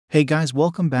Hey guys,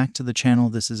 welcome back to the channel.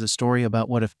 This is a story about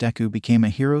what if Deku became a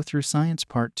hero through science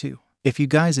part 2. If you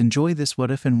guys enjoy this what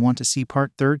if and want to see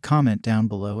part 3, comment down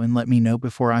below and let me know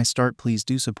before I start. Please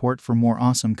do support for more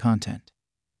awesome content.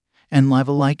 And leave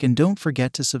a like and don't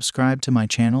forget to subscribe to my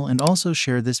channel and also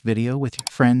share this video with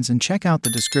your friends and check out the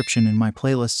description in my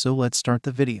playlist. So let's start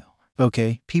the video.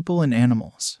 Okay, people and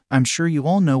animals, I'm sure you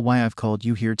all know why I've called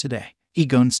you here today.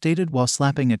 𝗍𴏘 stated while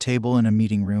slapping a table in a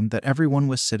meeting room that everyone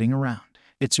was sitting around.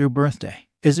 It's your birthday.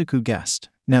 𝗧𝗵𝗲 guessed.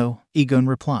 No, 𝗍𴏘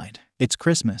 replied. It's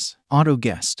Christmas. 𝗧𝗏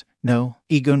guessed. No,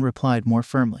 𝗍𴏘 replied more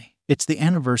firmly. It's the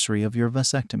anniversary of your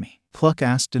vasectomy. 𝗏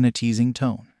asked in a teasing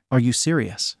tone. Are you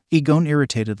serious? 𝗍𴏘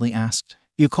 irritatedly asked.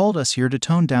 You called us here to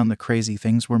tone down the crazy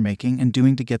things we're making and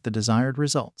doing to get the desired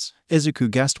results. 𝗧𝗵𝗲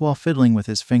guessed while fiddling with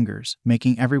his fingers,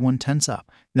 making everyone tense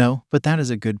up. No, but that is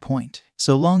a good point.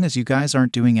 So long as you guys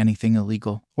aren't doing anything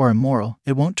illegal or immoral,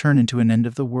 it won't turn into an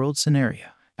end-of-the-world scenario.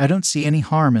 I don't see any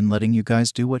harm in letting you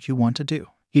guys do what you want to do,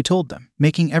 he told them,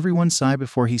 making everyone sigh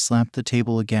before he slapped the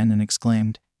table again and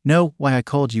exclaimed, No, why I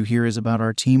called you here is about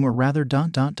our team, or rather ...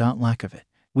 lack of it.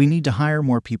 We need to hire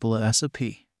more people at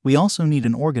𝗧𝗑. We also need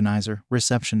an organizer,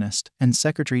 receptionist, and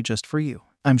secretary just for you.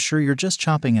 I'm sure you're just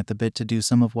chopping at the bit to do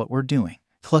some of what we're doing.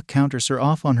 𝗏 counters her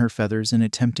off on her feathers in a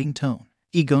tempting tone.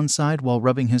 𝗍𴏘 sighed while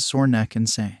rubbing his sore neck and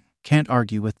saying, Can't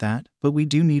argue with that, but we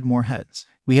do need more heads.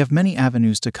 We have many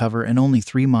avenues to cover and only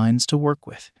 3 minds to work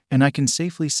with, and I can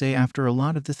safely say after a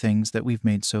lot of the things that we've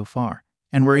made so far,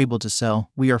 and we're able to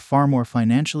sell, we are far more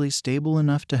financially stable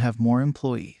enough to have more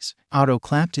employees. 𝗧𝗏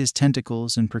clapped his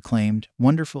tentacles and proclaimed,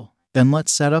 Wonderful. Then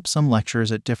let's set up some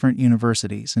lectures at different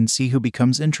universities and see who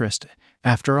becomes interested.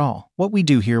 After all, what we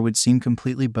do here would seem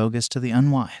completely bogus to the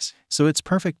unwise, so it's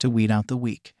perfect to weed out the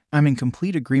weak. I'm in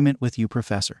complete agreement with you,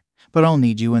 Professor, but I'll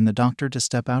need you and the doctor to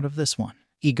step out of this one.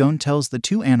 𝗍𴏘 tells the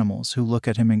 2 animals, who look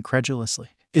at him incredulously.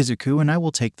 𝗧𝗑 and I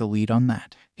will take the lead on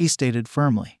that, he stated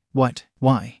firmly. What?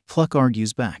 Why? 𝗏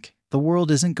argues back. The world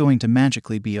isn't going to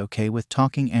magically be okay with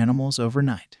talking animals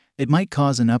overnight. It might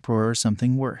cause an uproar or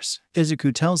something worse.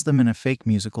 𝗧𝗑 tells them in a fake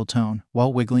musical tone,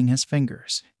 while wiggling his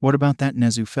fingers. What about that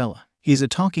Nezu fella? He's a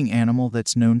talking animal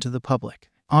that's known to the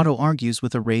public. 𝗧𝗏 argues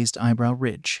with a raised eyebrow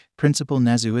ridge. Principal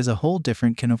Nezu is a whole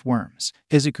different kin of worms,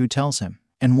 𝗧𝗑 tells him,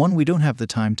 and one we don't have the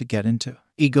time to get into.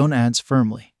 𝗍𴏘 adds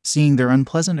firmly, seeing their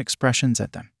unpleasant expressions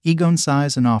at them. 𝗍𴏘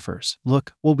 sighs and offers,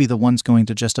 Look, we'll be the ones going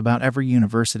to just about every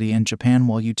university in Japan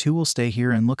while you 2 will stay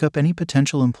here and look up any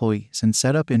potential employees and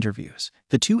set up interviews.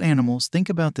 The 2 animals think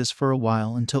about this for a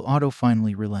while until 𝗧𝗏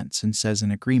finally relents and says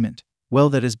in agreement, Well,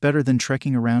 that is better than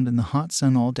trekking around in the hot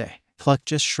sun all day. 𝗏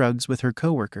just shrugs with her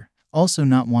coworker, also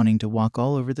not wanting to walk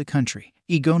all over the country.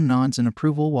 𝗍𴏘 nods in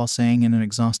approval while saying in an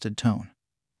exhausted tone,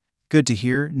 Good to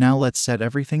hear, now let's set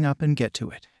everything up and get to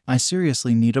it. I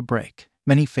seriously need a break.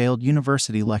 Many failed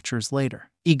university lectures later.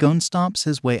 𝗍𴏘 stomps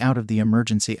his way out of the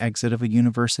emergency exit of a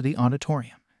university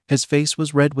auditorium. His face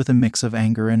was red with a mix of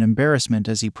anger and embarrassment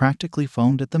as he practically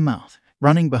foamed at the mouth.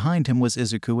 Running behind him was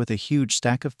𝗧𝗑 with a huge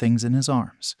stack of things in his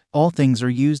arms. All things are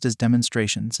used as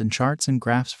demonstrations and charts and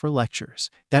graphs for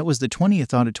lectures. That was the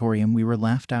 20th auditorium we were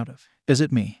laughed out of. Is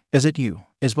it me? Is it you?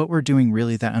 Is what we're doing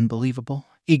really that unbelievable?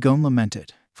 𝗍𴏘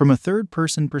 lamented. From a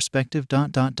third-person perspective ...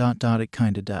 it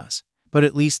kinda does. But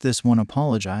at least this one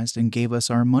apologized and gave us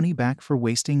our money back for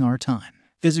wasting our time.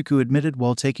 𝗧𝗑 admitted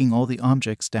while taking all the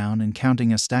objects down and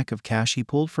counting a stack of cash he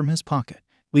pulled from his pocket.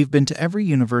 We've been to every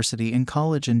university and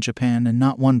college in Japan and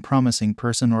not one promising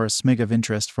person or a smig of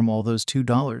interest from all those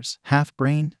 $2,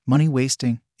 half-brained,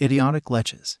 money-wasting, idiotic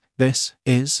leches. This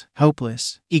is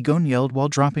hopeless, 𝗍𴏘 yelled while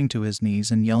dropping to his knees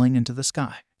and yelling into the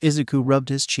sky. 𝗧𝗑 rubbed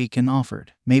his cheek and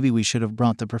offered, Maybe we should have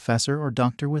brought the professor or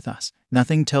doctor with us.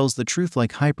 Nothing tells the truth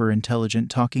like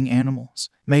hyper-intelligent talking animals.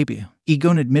 Maybe,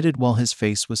 𝗍𴏘 admitted while his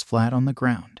face was flat on the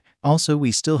ground. Also,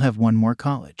 we still have one more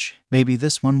college. Maybe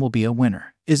this one will be a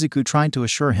winner. 𝗧𝗑 tried to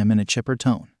assure him in a chipper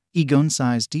tone. 𝗍𴏘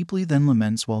 sighs deeply then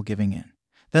laments while giving in.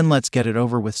 Then let's get it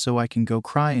over with so I can go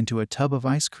cry into a tub of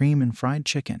ice cream and fried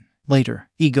chicken. Later,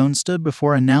 𝗍𴏘 stood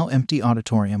before a now empty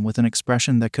auditorium with an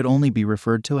expression that could only be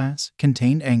referred to as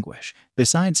contained anguish.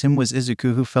 Besides him was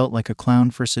𝗧𝗑, who felt like a clown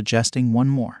for suggesting one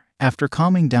more. After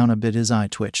calming down a bit, his eye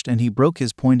twitched and he broke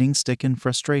his pointing stick in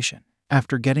frustration.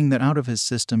 After getting that out of his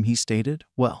system, he stated,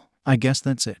 Well, I guess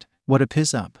that's it. What a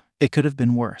piss up. It could have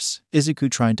been worse. 𝗧𝗑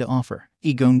tried to offer.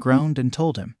 𝗍𴏘 groaned and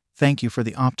told him, Thank you for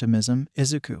the optimism,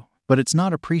 𝗧𝗑, but it's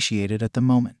not appreciated at the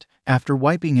moment. After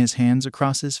wiping his hands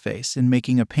across his face and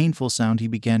making a painful sound, he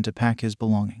began to pack his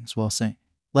belongings while saying,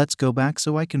 Let's go back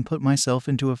so I can put myself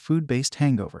into a food-based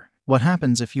hangover. What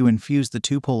happens if you infuse the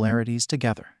 2 polarities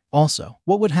together? Also,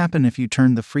 what would happen if you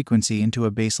turned the frequency into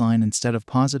a baseline instead of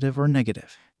positive or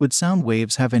negative? Would sound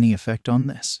waves have any effect on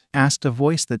this? Asked a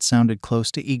voice that sounded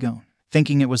close to 𝗍𝗏.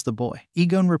 Thinking it was the boy,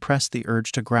 𝗍괏 repressed the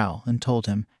urge to growl and told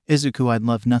him, "Izuku, I'd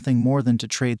love nothing more than to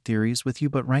trade theories with you,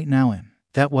 but right now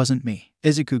that wasn't me."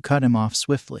 Izuku cut him off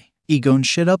swiftly. 𝗍괏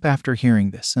shit up after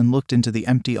hearing this and looked into the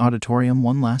empty auditorium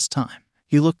one last time.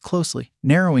 He looked closely,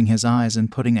 narrowing his eyes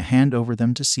and putting a hand over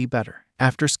them to see better.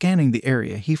 After scanning the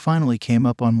area, he finally came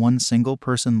up on one single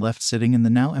person left sitting in the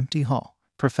now empty hall.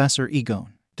 "Professor 𝗍괏,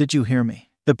 did you hear me?"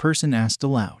 the person asked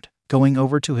aloud. Going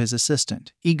over to his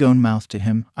assistant, 𝗍괏 mouthed to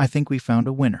him, "I think we found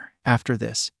a winner." After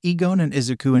this, 𝗍괏 and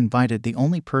Izuku invited the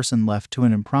only person left to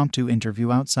an impromptu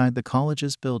interview outside the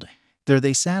college's building. There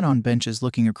they sat on benches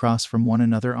looking across from one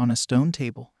another on a stone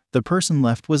table. The person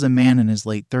left was a man in his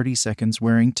late 30s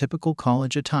wearing typical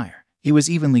college attire. He was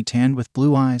evenly tanned with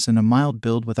blue eyes and a mild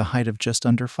build with a height of just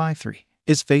under 5'3".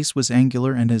 His face was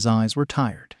angular and his eyes were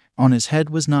tired. On his head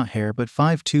was not hair but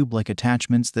 5 tube-like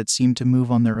attachments that seemed to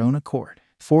move on their own accord.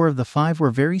 4 of the 5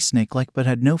 were very snake-like but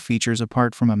had no features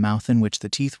apart from a mouth in which the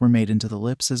teeth were made into the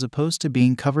lips as opposed to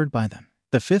being covered by them.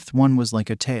 The 5th one was like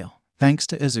a tail. Thanks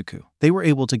to Izuku, they were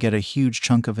able to get a huge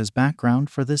chunk of his background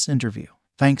for this interview.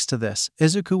 Thanks to this,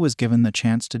 Izuku was given the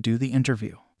chance to do the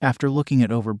interview. After looking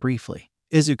it over briefly,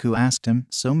 Izuku asked him,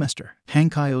 "So Mr.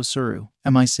 𝗵𝗃,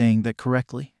 am I saying that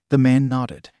correctly?" The man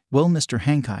nodded. "Well, Mr.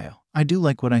 𝗵𝗃, I do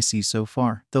like what I see so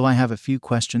far, though I have a few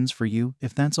questions for you,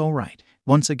 if that's all right."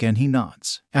 Once again he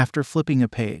nods. After flipping a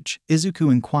page,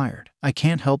 Izuku inquired, "I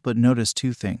can't help but notice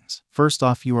 2 things. First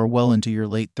off, you are well into your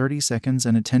late 30s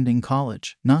and attending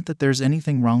college. Not that there's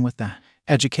anything wrong with that.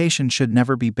 Education should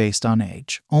never be based on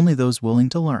age, only those willing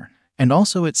to learn. And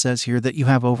also it says here that you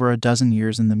have over a dozen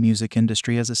years in the music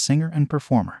industry as a singer and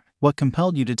performer. What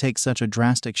compelled you to take such a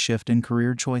drastic shift in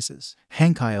career choices?"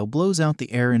 𝗵𝗃 blows out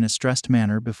the air in a stressed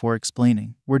manner before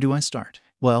explaining, "Where do I start?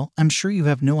 Well, I'm sure you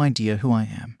have no idea who I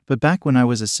am, but back when I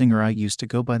was a singer I used to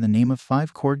go by the name of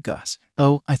 5-Chord Gus.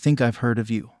 Oh, I think I've heard of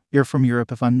you. You're from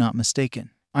Europe if I'm not mistaken.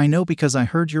 I know because I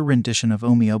heard your rendition of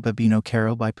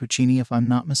𝗚𝗍 by Puccini if I'm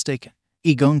not mistaken."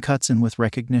 𝗍𴏠 cuts in with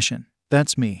recognition.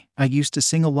 "That's me. I used to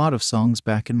sing a lot of songs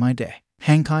back in my day."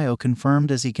 𝗵𝗃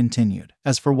confirmed as he continued,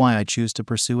 "As for why I choose to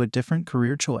pursue a different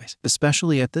career choice,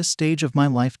 especially at this stage of my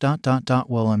life,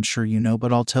 well, I'm sure you know,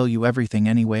 but I'll tell you everything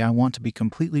anyway. I want to be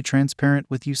completely transparent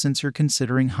with you since you're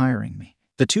considering hiring me."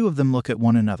 The two of them look at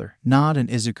one another, nod, and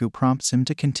Izuku prompts him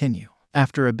to continue.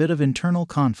 After a bit of internal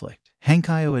conflict,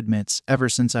 𝗵𝗃 admits, "Ever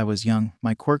since I was young,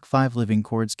 my quirk 5 living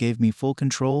chords gave me full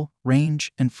control,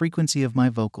 range, and frequency of my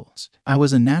vocals. I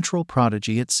was a natural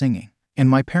prodigy at singing. And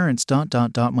my parents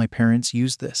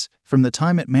used this, from the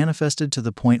time it manifested to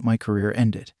the point my career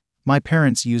ended. My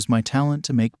parents used my talent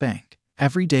to make bank.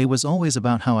 Every day was always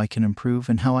about how I can improve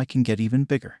and how I can get even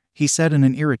bigger," he said in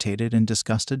an irritated and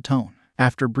disgusted tone.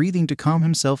 After breathing to calm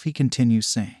himself, he continues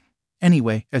saying,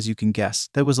 "Anyway, as you can guess,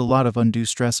 that was a lot of undue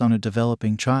stress on a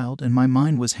developing child, and my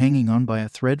mind was hanging on by a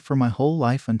thread for my whole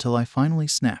life until I finally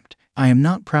snapped. I am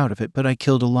not proud of it, but I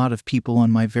killed a lot of people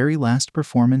on my very last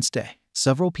performance day.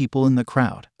 Several people in the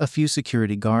crowd, a few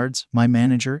security guards, my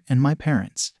manager, and my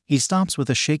parents." He stops with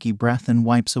a shaky breath and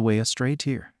wipes away a stray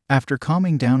tear. After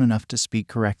calming down enough to speak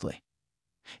correctly,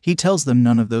 he tells them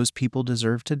none of those people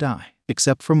deserve to die,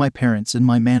 except for my parents and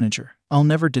my manager. "I'll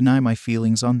never deny my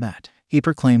feelings on that," he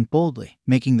proclaimed boldly,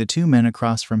 making the 2 men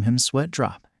across from him sweat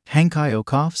drop. 𝗵𝗃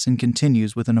coughs and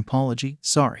continues with an apology,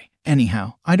 "Sorry.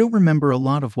 Anyhow, I don't remember a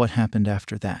lot of what happened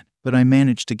after that, but I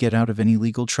managed to get out of any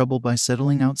legal trouble by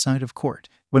settling outside of court.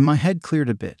 When my head cleared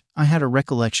a bit, I had a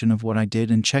recollection of what I did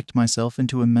and checked myself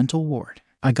into a mental ward.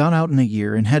 I got out in a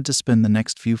year and had to spend the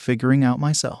next few figuring out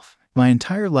myself. My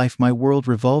entire life my world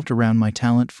revolved around my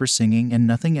talent for singing and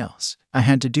nothing else. I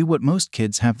had to do what most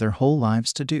kids have their whole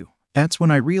lives to do. That's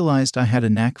when I realized I had a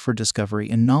knack for discovery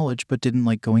and knowledge but didn't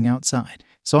like going outside.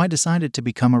 So I decided to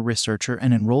become a researcher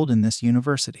and enrolled in this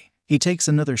university." He takes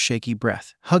another shaky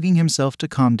breath, hugging himself to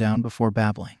calm down before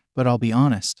babbling. "But I'll be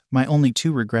honest, my only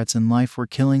 2 regrets in life were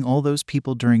killing all those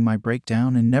people during my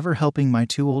breakdown and never helping my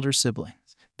 2 older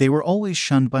siblings. They were always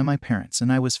shunned by my parents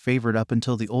and I was favored up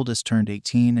until the oldest turned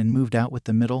 18 and moved out with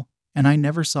the middle, and I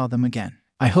never saw them again.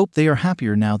 I hope they are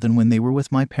happier now than when they were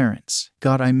with my parents.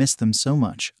 God, I miss them so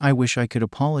much. I wish I could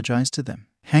apologize to them."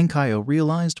 𝗵𝗃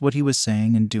realized what he was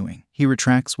saying and doing. He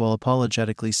retracts while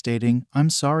apologetically stating, "I'm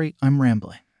sorry, I'm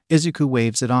rambling." Izuku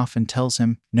waves it off and tells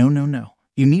him, No.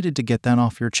 You needed to get that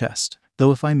off your chest.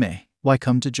 Though if I may, why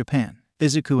come to Japan?"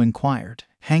 Izuku inquired.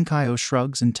 𝗵𝗃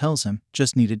shrugs and tells him,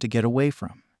 "Just needed to get away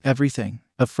from everything.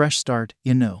 A fresh start,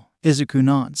 you know." Izuku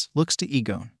nods, looks to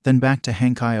𝗍𝗏, then back to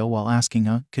𝗵𝗃 while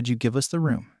asking, could you give us the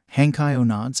room?" 𝗵𝗃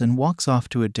nods and walks off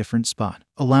to a different spot,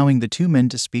 allowing the two men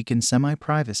to speak in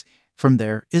semi-privacy. From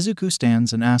there, Izuku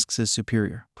stands and asks his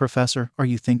superior, "Professor, are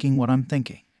you thinking what I'm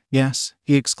thinking?" "Yes,"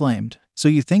 he exclaimed. "So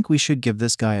you think we should give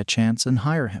this guy a chance and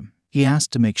hire him?" He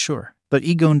asked to make sure. But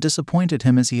𝗃 disappointed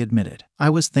him as he admitted, "I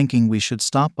was thinking we should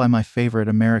stop by my favorite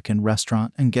American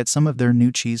restaurant and get some of their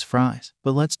new cheese fries.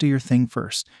 But let's do your thing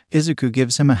first." Izuku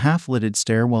gives him a half-lidded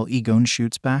stare while 𝗃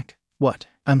shoots back, "What?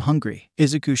 I'm hungry."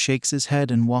 Izuku shakes his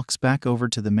head and walks back over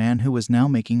to the man who was now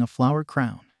making a flower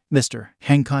crown. "Mr.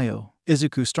 𝗵𝗃,"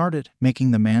 Izuku started,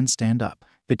 making the man stand up.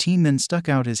 The teen then stuck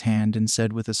out his hand and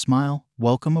said with a smile,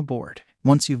 "Welcome aboard.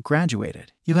 Once you've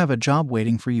graduated, you have a job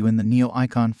waiting for you in the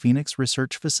Neo-Icon Phoenix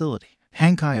Research Facility."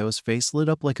 𝗵𝗃's face lit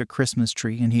up like a Christmas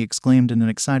tree and he exclaimed in an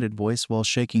excited voice while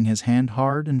shaking his hand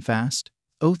hard and fast,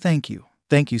 "Oh, thank you.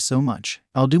 Thank you so much.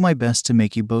 I'll do my best to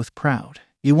make you both proud.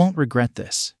 You won't regret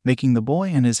this," making the boy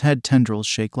and his head tendrils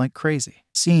shake like crazy.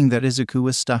 Seeing that Izuku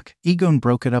was stuck, 𝗃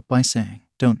broke it up by saying,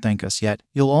 "Don't thank us yet.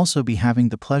 You'll also be having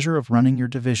the pleasure of running your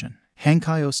division."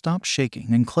 𝗵𝗃 stopped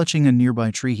shaking and clutching a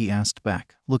nearby tree he asked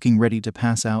back, looking ready to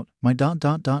pass out, my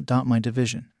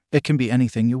division. "It can be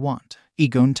anything you want,"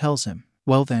 𝗃 tells him.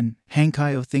 "Well then,"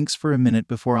 𝗵𝗃 thinks for a minute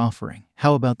before offering,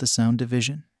 "How about the sound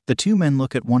division?" The two men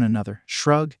look at one another,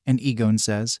 shrug, and 𝗃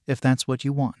says, "If that's what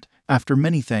you want." After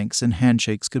many thanks and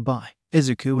handshakes goodbye,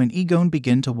 Izuku and 𝗃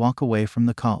begin to walk away from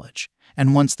the college.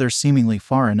 And once they're seemingly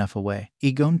far enough away,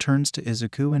 𝗃 turns to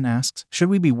Izuku and asks, "Should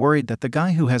we be worried that the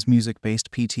guy who has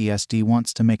music-based PTSD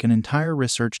wants to make an entire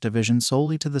research division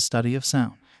solely to the study of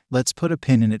sound? Let's put a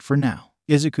pin in it for now,"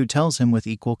 Izuku tells him with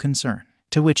equal concern.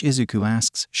 To which Izuku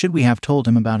asks, should we have told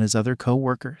him about his other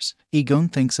co-workers? 𝗃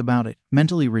thinks about it,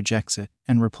 mentally rejects it,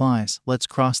 and replies, "Let's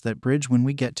cross that bridge when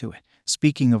we get to it."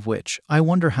 Speaking of which, I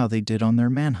wonder how they did on their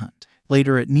manhunt.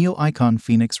 Later at Neo-Icon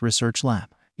Phoenix Research Lab,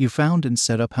 "You found and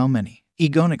set up how many?"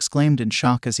 𝗃 exclaimed in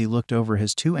shock as he looked over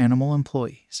his 2 animal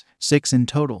employees. 6 in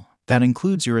total. That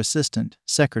includes your assistant,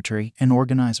 secretary, and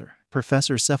organizer.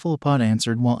 Professor 𝗃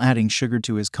answered while adding sugar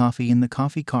to his coffee in the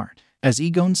coffee cart. As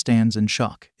𝗃 stands in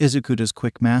shock, Izuku does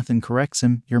quick math and corrects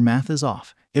him, "Your math is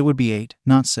off. It would be 8,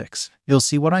 not 6. You'll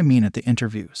see what I mean at the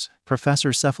interviews." Professor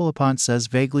𝗃 says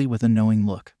vaguely with a knowing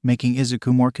look, making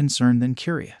Izuku more concerned than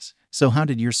curious. "So how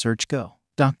did your search go?"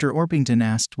 Dr. 𝗚𝗏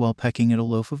asked while pecking at a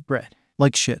loaf of bread.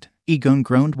 "Like shit," 𝗃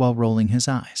groaned while rolling his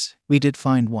eyes. "We did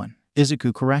find one."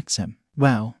 Izuku corrects him.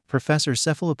 "Wow." Professor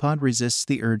𝗃 resists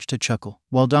the urge to chuckle,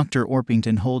 while Dr.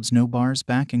 𝗚𝗏 holds no bars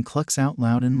back and clucks out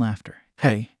loud in laughter.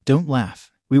 "Hey, don't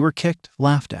laugh. We were kicked,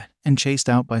 laughed at, and chased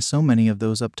out by so many of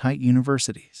those uptight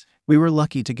universities. We were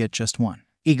lucky to get just one."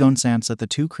 𝗃 sants at the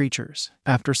 2 creatures.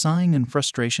 After sighing in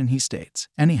frustration he states,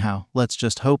 "Anyhow, let's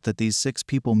just hope that these 6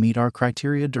 people meet our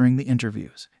criteria during the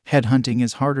interviews. Headhunting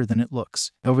is harder than it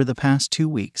looks." Over the past 2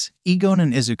 weeks, 𝗃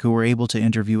and Izuku were able to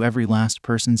interview every last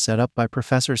person set up by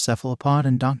Professor 𝗃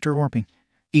and Dr. 𝗚𝗏.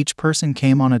 Each person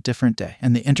came on a different day,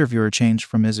 and the interviewer changed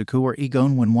from Izuku or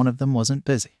𝗃 when one of them wasn't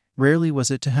busy. Rarely was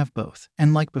it to have both,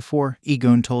 and like before,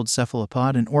 𝗃 told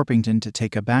𝗃 and 𝗚𝗏 to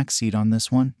take a back seat on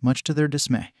this one, much to their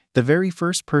dismay. The very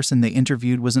first person they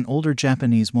interviewed was an older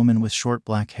Japanese woman with short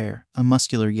black hair, a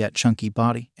muscular yet chunky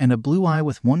body, and a blue eye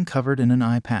with one covered in an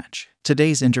eye patch.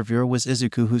 Today's interviewer was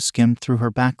Izuku, who skimmed through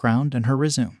her background and her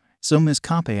resume. "So Ms.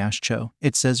 𝗃𝗟,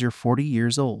 it says you're 40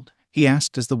 years old," he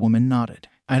asked as the woman nodded.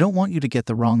 "I don't want you to get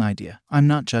the wrong idea. I'm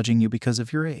not judging you because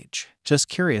of your age. Just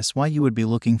curious why you would be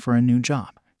looking for a new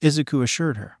job," Izuku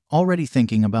assured her, already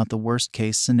thinking about the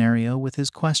worst-case scenario with his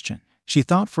question. She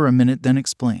thought for a minute, then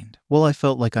explained, "Well, I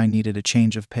felt like I needed a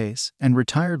change of pace, and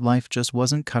retired life just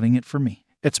wasn't cutting it for me.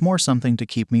 It's more something to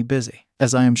keep me busy.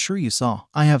 As I am sure you saw,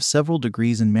 I have several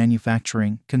degrees in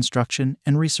manufacturing, construction,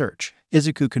 and research."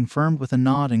 Izuku confirmed with a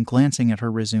nod and glancing at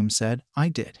her resume said, "I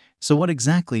did. So what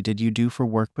exactly did you do for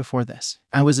work before this?"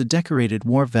 "I was a decorated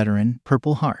war veteran,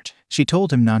 Purple Heart," she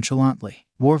told him nonchalantly.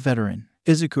 "War veteran?"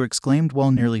 Izuku exclaimed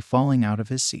while nearly falling out of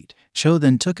his seat. Cho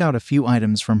then took out a few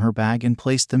items from her bag and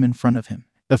placed them in front of him.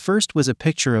 The first was a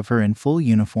picture of her in full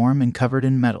uniform and covered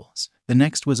in medals. The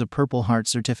next was a Purple Heart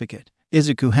certificate.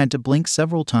 Izuku had to blink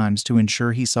several times to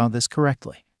ensure he saw this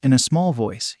correctly. In a small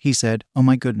voice, he said, "Oh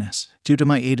my goodness. Due to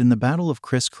my aid in the Battle of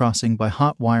Crisscrossing by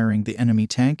hot wiring the enemy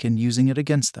tank and using it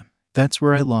against them. That's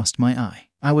where I lost my eye.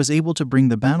 I was able to bring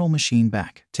the battle machine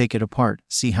back, take it apart,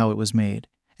 see how it was made,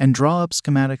 and draw up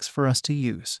schematics for us to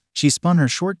use." She spun her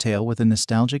short tail with a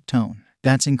nostalgic tone.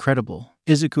 "That's incredible,"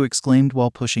 Izuku exclaimed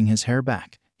while pushing his hair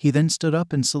back. He then stood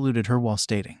up and saluted her while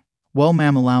stating, "Well,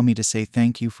 ma'am, allow me to say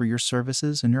thank you for your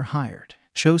services and you're hired."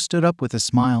 Cho stood up with a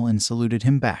smile and saluted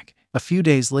him back. A few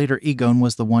days later, 𝗃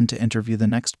was the one to interview the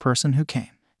next person who came.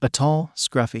 a tall,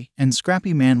 scruffy, and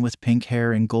scrappy man with pink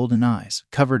hair and golden eyes,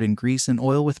 covered in grease and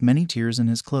oil with many tears in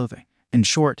his clothing. In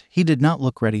short, he did not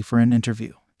look ready for an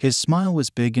interview. His smile was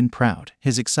big and proud,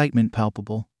 his excitement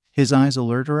palpable, his eyes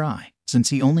alert or eye, since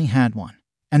he only had one,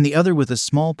 and the other with a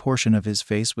small portion of his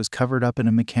face was covered up in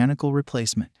a mechanical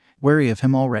replacement. Wary of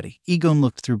him already, 𝗍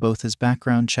looked through both his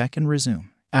background check and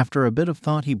resume. After a bit of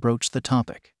thought he broached the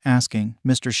topic, asking,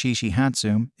 Mr.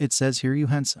 𝗧𝗵𝗵, it says here you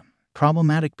had some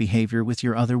problematic behavior with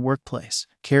your other workplace.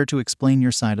 Care to explain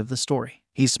your side of the story?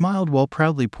 He smiled while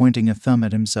proudly pointing a thumb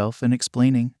at himself and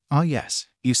explaining, Ah yes,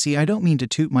 you see I don't mean to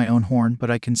toot my own horn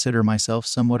but I consider myself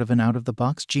somewhat of an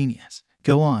out-of-the-box genius.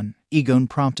 Go on, 𝗍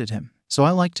prompted him. So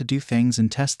I like to do things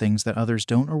and test things that others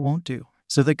don't or won't do.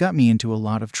 So that got me into a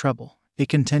lot of trouble. It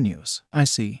continues. I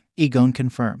see, 𝗍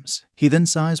confirms. He then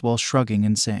sighs while shrugging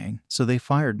and saying, so they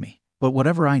fired me. But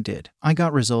whatever I did, I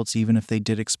got results even if they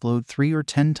did explode 3 or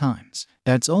 10 times.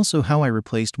 That's also how I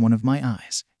replaced one of my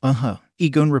eyes.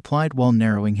 𝗍 replied while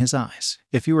narrowing his eyes.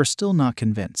 If you are still not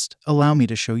convinced, allow me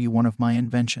to show you one of my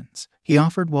inventions. He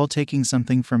offered while taking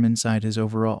something from inside his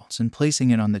overalls and placing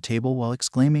it on the table while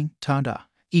exclaiming, Ta-da!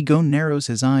 𝗍 narrows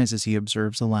his eyes as he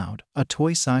observes aloud, a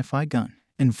toy sci-fi gun.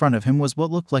 In front of him was what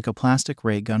looked like a plastic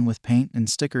ray gun with paint and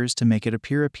stickers to make it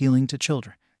appear appealing to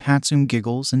children. 𝗵𝗃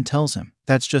giggles and tells him,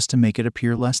 that's just to make it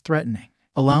appear less threatening.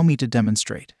 Allow me to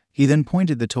demonstrate. He then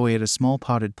pointed the toy at a small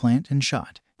potted plant and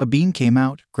shot. A beam came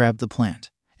out, grabbed the plant,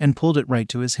 and pulled it right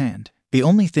to his hand. The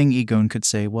only thing 𝗍 could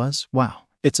say was, wow,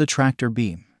 it's a tractor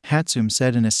beam, 𝗵𝗃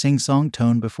said in a sing-song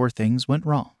tone before things went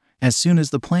wrong. As soon as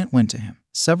the plant went to him,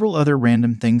 several other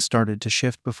random things started to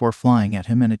shift before flying at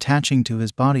him and attaching to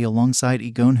his body alongside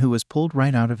𝗍, who was pulled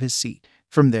right out of his seat.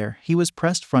 From there, he was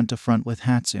pressed front to front with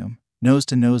𝗵𝗃, nose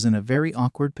to nose in a very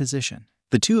awkward position.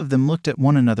 The two of them looked at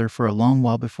one another for a long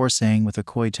while before saying with a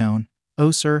coy tone,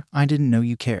 Oh sir, I didn't know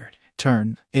you cared.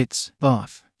 Turn, it's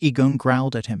off. 𝗍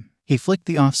growled at him. He flicked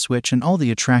the off switch and all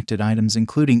the attracted items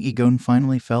including 𝗍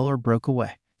finally fell or broke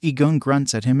away. 𝗍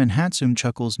grunts at him and 𝗵𝗃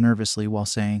chuckles nervously while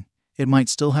saying, it might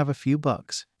still have a few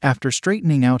bugs. After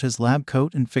straightening out his lab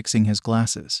coat and fixing his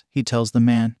glasses, he tells the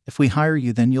man, if we hire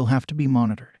you then you'll have to be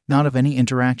monitored, not have any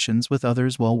interactions with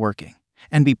others while working,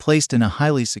 and be placed in a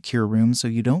highly secure room so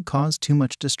you don't cause too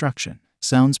much destruction.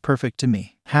 Sounds perfect to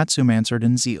me, 𝗵𝗃 answered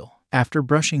in zeal. After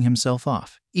brushing himself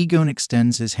off, 𝗍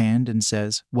extends his hand and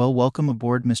says, well, welcome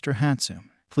aboard, Mr. 𝗵𝗃.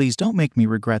 Please don't make me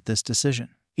regret this decision.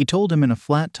 He told him in a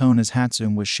flat tone as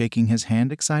𝗵𝗃 was shaking his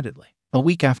hand excitedly. A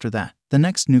week after that, the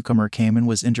next newcomer came and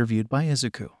was interviewed by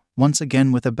𝗧𝗍. Once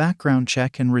again with a background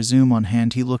check and resume on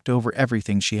hand, he looked over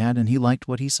everything she had and he liked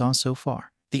what he saw so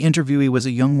far. The interviewee was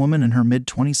a young woman in her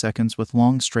mid-20s with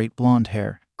long straight blonde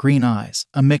hair, green eyes,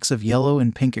 a mix of yellow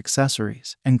and pink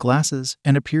accessories, and glasses,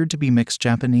 and appeared to be mixed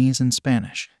Japanese and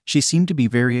Spanish. She seemed to be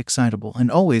very excitable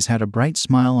and always had a bright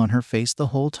smile on her face the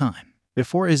whole time.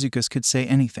 Before 𝗧𝗍 could say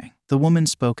anything, the woman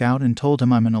spoke out and told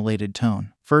him in an elated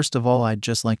tone, First of all, I'd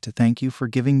just like to thank you for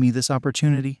giving me this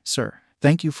opportunity, sir.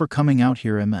 Thank you for coming out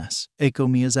here, Ms. Eiko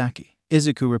Miyazaki.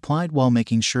 𝗧𝗍 replied while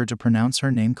making sure to pronounce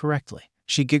her name correctly.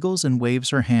 She giggles and waves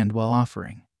her hand while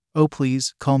offering, Oh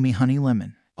please, call me Honey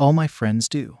Lemon. All my friends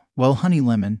do. Well, Honey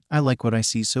Lemon, I like what I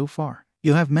see so far.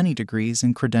 You have many degrees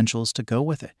and credentials to go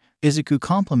with it. 𝗧𝗍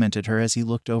complimented her as he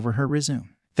looked over her resume.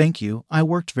 Thank you, I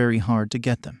worked very hard to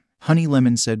get them. Honey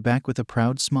Lemon said back with a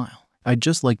proud smile. I'd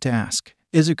just like to ask,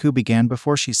 𝗧𝗍 began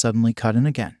before she suddenly cut in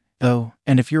again. Oh,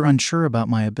 and if you're unsure about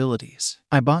my abilities,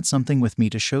 I bought something with me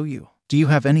to show you. Do you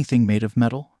have anything made of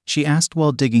metal? She asked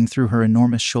while digging through her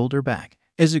enormous shoulder bag.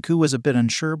 𝗧𝗍 was a bit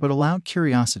unsure but allowed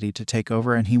curiosity to take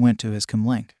over and he went to his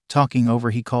comlink. Talking over,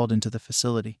 he called into the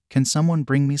facility, Can someone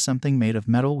bring me something made of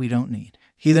metal we don't need?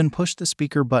 He then pushed the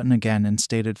speaker button again and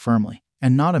stated firmly,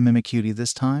 And not a 𝗵𝗃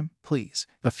this time, please.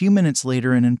 A few minutes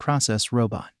later an in-process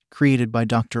robot, created by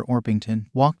Dr. Orpington,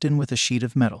 walked in with a sheet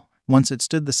of metal. Once it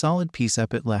stood, the solid piece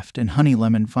up it left and Honey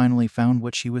Lemon finally found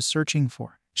what she was searching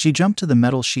for. She jumped to the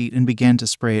metal sheet and began to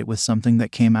spray it with something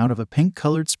that came out of a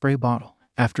pink-colored spray bottle.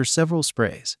 After several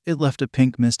sprays, it left a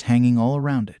pink mist hanging all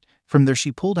around it. From there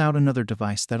she pulled out another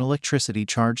device that electricity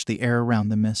charged the air around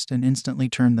the mist and instantly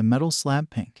turned the metal slab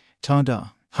pink. Ta-da!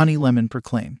 Honey Lemon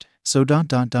proclaimed. So ...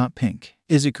 pink,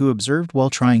 𝗧𝗍 observed while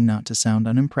trying not to sound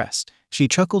unimpressed. She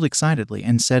chuckled excitedly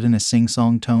and said in a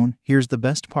sing-song tone, Here's the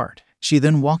best part. She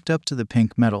then walked up to the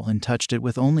pink metal and touched it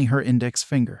with only her index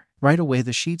finger. Right away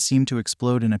the sheet seemed to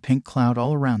explode in a pink cloud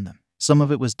all around them. Some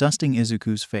of it was dusting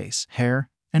𝗧𝗍's face, hair,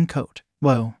 and coat.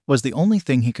 Whoa, was the only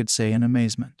thing he could say in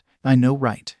amazement. I know,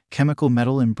 right? Chemical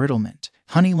metal embrittlement.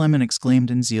 Honey Lemon exclaimed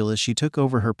in zeal as she took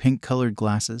over her pink-colored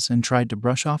glasses and tried to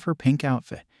brush off her pink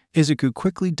outfit. 𝗧𝗑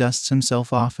quickly dusts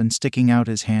himself off and sticking out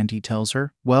his hand he tells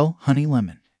her, "Well, Honey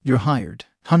Lemon, you're hired."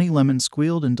 Honey Lemon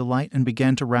squealed in delight and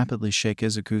began to rapidly shake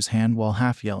𝗧𝗑's hand while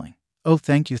half yelling, "Oh,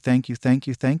 thank you, thank you, thank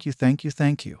you, thank you, thank you,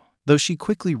 thank you." Though she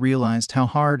quickly realized how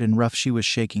hard and rough she was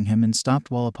shaking him and stopped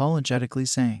while apologetically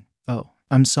saying, "Oh,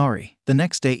 I'm sorry." The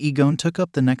next day, 𝗍𴑏 took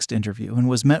up the next interview and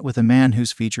was met with a man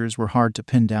whose features were hard to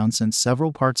pin down since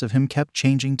several parts of him kept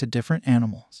changing to different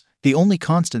animals. The only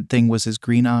constant thing was his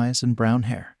green eyes and brown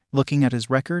hair. Looking at his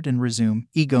record and resume,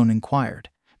 𝗍𴑏 inquired,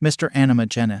 "Mr.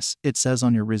 𝗵𝗲, it says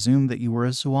on your resume that you were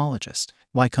a zoologist.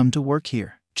 Why come to work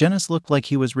here?" 𝗵 looked like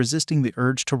he was resisting the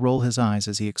urge to roll his eyes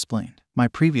as he explained, "My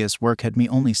previous work had me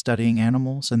only studying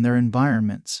animals and their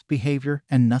environments, behavior,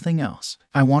 and nothing else.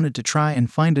 I wanted to try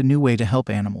and find a new way to help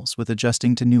animals with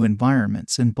adjusting to new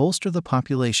environments and bolster the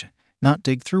population, not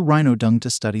dig through rhino dung to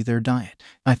study their diet.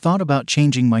 I thought about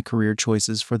changing my career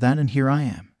choices for that, and here I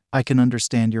am. I can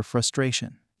understand your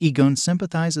frustration." 𝗍𴑏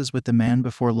 sympathizes with the man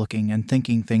before looking and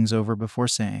thinking things over before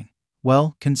saying,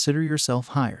 "Well, consider yourself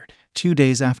hired." 2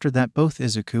 days after that, both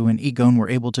𝗧𝗑 and 𝗍𴑏 were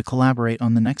able to collaborate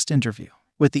on the next interview.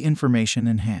 With the information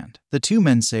in hand, the two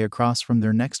men say across from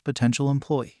their next potential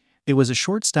employee. It was a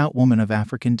short, stout woman of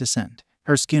African descent.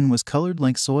 Her skin was colored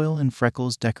like soil and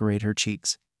freckles decorate her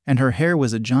cheeks, and her hair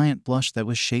was a giant blush that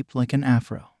was shaped like an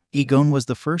afro. 𝗍𴑏 was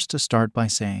the first to start by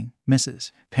saying,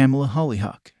 "Mrs. Pamela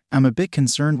Hollyhock, I'm a bit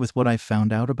concerned with what I've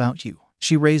found out about you."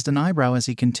 She raised an eyebrow as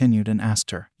he continued and asked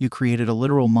her, "You created a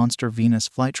literal monster Venus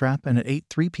flytrap and it ate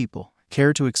 3 people.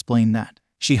 Care to explain that?"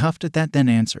 She huffed at that, then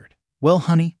answered, "Well,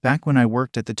 honey, back when I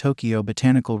worked at the Tokyo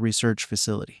Botanical Research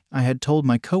Facility, I had told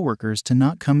my coworkers to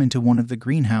not come into one of the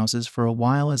greenhouses for a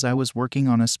while as I was working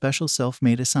on a special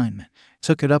self-made assignment.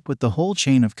 Took it up with the whole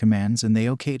chain of commands and they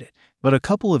okayed it. But a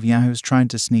couple of yahoos tried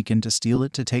to sneak in to steal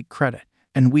it to take credit.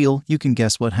 And you can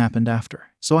guess what happened after.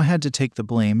 So I had to take the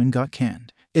blame and got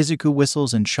canned." 𝗧𝗑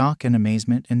whistles in shock and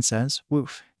amazement and says,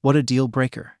 "Woof, what a deal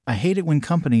breaker. I hate it when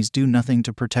companies do nothing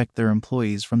to protect their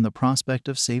employees from the prospect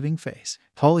of saving face."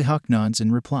 Hollyhock nods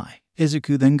in reply.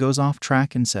 𝗧𝗑 then goes off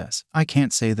track and says, "I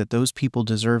can't say that those people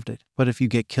deserved it, but if you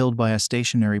get killed by a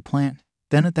stationary plant,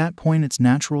 then at that point it's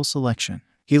natural selection."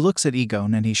 He looks at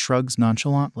𝗍𴑏 and he shrugs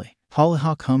nonchalantly.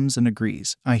 Hollyhock hums and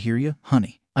agrees, "I hear you,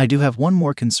 honey. I do have one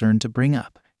more concern to bring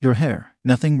up. Your hair.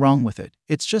 Nothing wrong with it.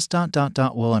 It's just ...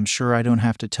 Well, I'm sure I don't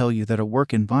have to tell you that a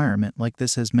work environment like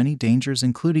this has many dangers,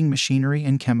 including machinery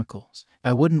and chemicals.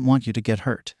 I wouldn't want you to get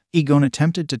hurt." 𝗍𴑏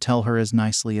 attempted to tell her as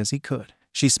nicely as he could.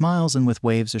 She smiles and with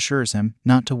waves assures him,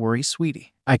 "Not to worry,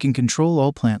 sweetie. I can control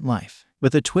all plant life."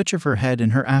 With a twitch of her head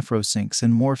and her afro sinks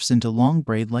and morphs into long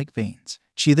braid-like veins.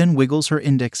 She then wiggles her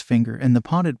index finger and the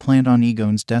potted plant on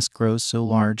𝗍𴑏's desk grows so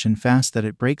large and fast that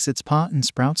it breaks its pot and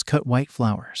sprouts cut white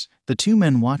flowers. The two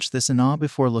men watch this in awe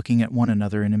before looking at one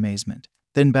another in amazement.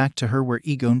 Then back to her where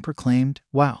𝗍𴑏 proclaimed,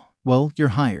 "Wow, well, you're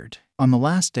hired." On the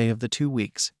last day of the 2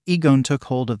 weeks, 𝗍𴑏 took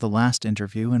hold of the last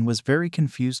interview and was very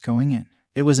confused going in.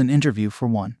 It was an interview for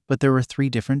one, but there were 3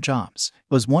 different jobs.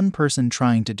 Was one person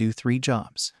trying to do 3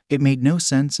 jobs? It made no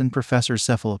sense, and Professor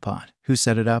𝗪𝗪𝗪, who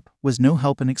set it up, was no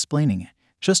help in explaining it,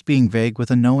 just being vague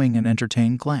with a knowing and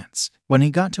entertained glance. When he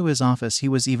got to his office, he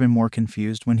was even more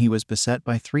confused when he was beset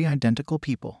by 3 identical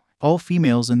people, all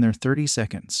females in their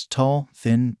 30s, tall,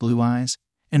 thin, blue eyes,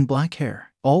 and black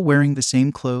hair, all wearing the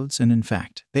same clothes, and in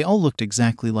fact, they all looked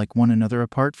exactly like one another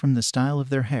apart from the style of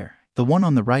their hair. The one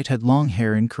on the right had long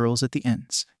hair in curls at the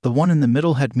ends. The one in the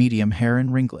middle had medium hair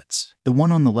and ringlets. The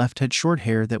one on the left had short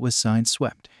hair that was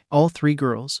side-swept. All 3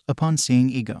 girls, upon seeing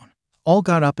𝗍𴑏, all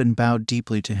got up and bowed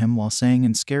deeply to him while saying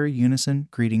in scary unison,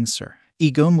 "Greetings, sir."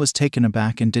 𝗍𴑏 was taken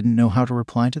aback and didn't know how to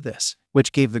reply to this,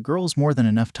 which gave the girls more than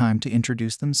enough time to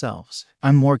introduce themselves.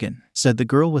 "I'm Morgan," said the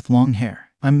girl with long hair.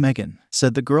 "I'm Megan,"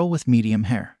 said the girl with medium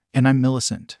hair. "And I'm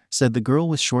Millicent," said the girl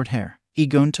with short hair.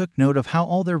 𝗍𴑏 took note of how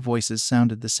all their voices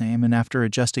sounded the same, and after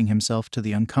adjusting himself to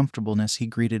the uncomfortableness, he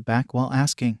greeted back while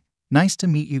asking, "Nice to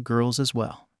meet you girls as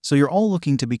well. So you're all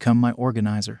looking to become my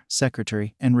organizer,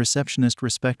 secretary, and receptionist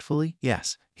respectfully?"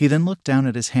 "Yes." He then looked down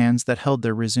at his hands that held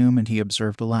their resume and he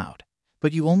observed aloud,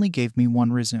 "But you only gave me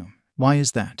 1 resume. Why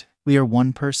is that?" "We are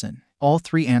 1 person." All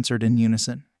 3 answered in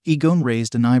unison. 𝗍𴑏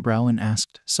 raised an eyebrow and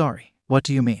asked, "Sorry, what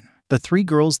do you mean?" The 3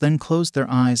 girls then closed their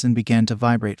eyes and began to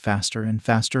vibrate faster and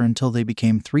faster until they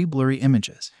became 3 blurry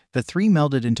images. The 3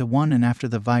 melded into one, and after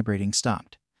the vibrating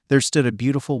stopped, there stood a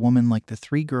beautiful woman like the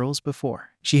 3 girls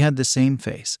before. She had the same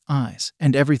face, eyes,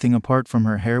 and everything apart from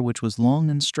her hair, which was long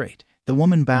and straight. The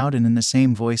woman bowed and in the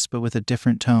same voice but with a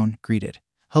different tone, greeted,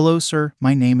 "Hello, sir,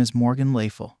 my name is Morgan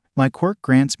𝗪𝗪. My quirk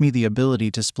grants me the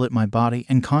ability to split my body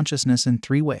and consciousness in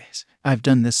 3 ways. I've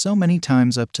done this so many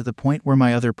times up to the point where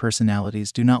my other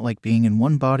personalities do not like being in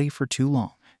one body for too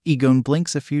long. 𝗍𴂏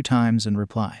 blinks a few times and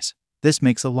replies, "This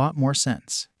makes a lot more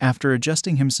sense." After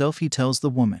adjusting himself, he tells the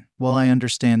woman, "While I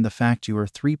understand the fact you are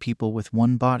 3 people with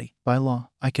 1 body, by law,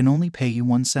 I can only pay you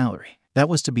 1 salary." That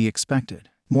was to be expected.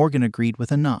 Morgan agreed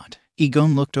with a nod.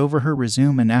 𝗍𴂏 looked over her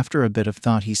resume and after a bit of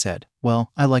thought he said,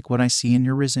 "Well, I like what I see in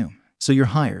your resume. So you're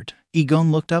hired."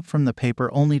 𝗍𴂏 looked up from the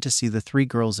paper only to see the 3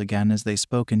 girls again as they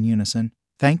spoke in unison.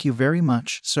 "Thank you very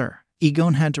much, sir."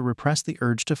 𝗍𴂏 had to repress the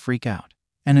urge to freak out,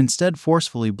 and instead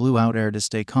forcefully blew out air to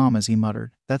stay calm as he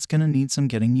muttered, "That's gonna need some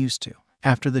getting used to."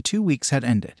 After the 2 weeks had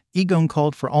ended, 𝗍𴂏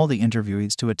 called for all the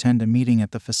interviewees to attend a meeting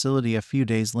at the facility a few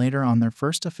days later on their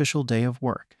first official day of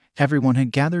work. Everyone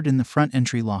had gathered in the front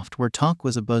entry loft where talk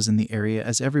was abuzz in the area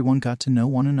as everyone got to know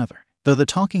one another. Though the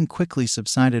talking quickly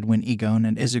subsided when 𝗍𴂏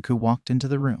 and Izuku walked into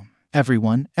the room.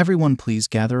 Everyone please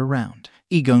gather around."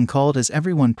 𝗍𴂏 called as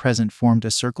everyone present formed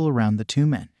a circle around the 2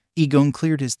 men. 𝗍𴂏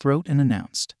 cleared his throat and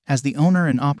announced, "As the owner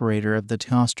and operator of the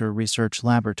𝗃 Research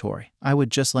Laboratory, I would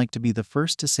just like to be the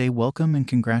first to say welcome and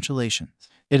congratulations.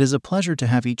 It is a pleasure to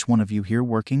have each one of you here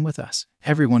working with us."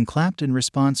 Everyone clapped in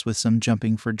response with some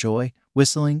jumping for joy,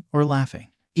 whistling, or laughing.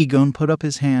 𝗍𴂏 put up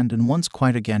his hand and once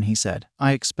quite again he said,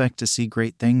 "I expect to see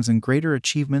great things and greater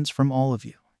achievements from all of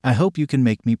you. I hope you can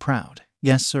make me proud."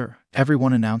 "Yes, sir,"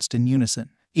 everyone announced in unison.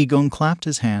 𝗍𴂏 clapped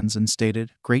his hands and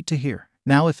stated, "Great to hear.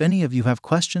 Now if any of you have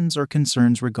questions or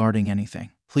concerns regarding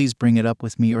anything, please bring it up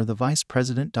with me or the Vice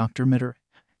President Dr. 𝗵𝗏.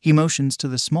 He motions to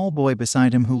the small boy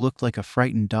beside him who looked like a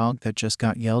frightened dog that just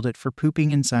got yelled at for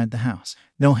pooping inside the house.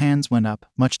 No hands went up,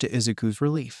 much to Izuku's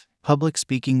relief. Public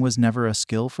speaking was never a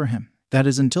skill for him. That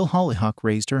is until Hollyhock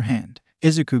raised her hand.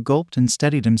 Izuku gulped and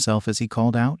steadied himself as he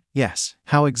called out, "Yes.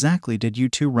 How exactly did you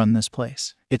 2 run this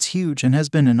place? It's huge and has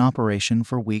been in operation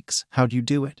for weeks. How'd you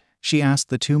do it?" she asked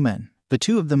the 2 men. The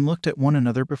 2 of them looked at one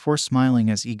another before smiling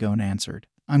as 𝗍𴂏 answered,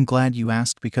 "I'm glad you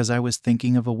asked because I was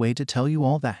thinking of a way to tell you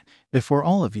all that. Before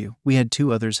all of you, we had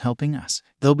 2 others helping us.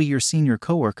 They'll be your senior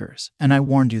co-workers, and I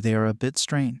warned you they are a bit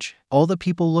strange." All the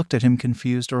people looked at him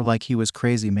confused or like he was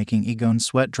crazy, making 𝗍𴑏's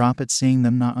sweat drop at seeing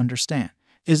them not understand.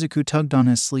 Izuku tugged on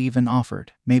his sleeve and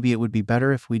offered, "Maybe it would be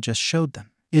better if we just showed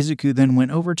them." Izuku then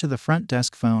went over to the front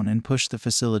desk phone and pushed the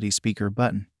facility speaker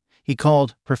button. He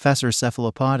called, "Professor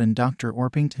𝗃𝗏𝗏 and Dr.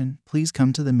 𝗃𝗏, please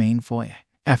come to the main foyer."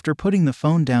 After putting the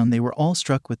phone down, they were all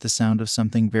struck with the sound of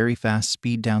something very fast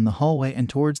speed down the hallway and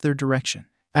towards their direction.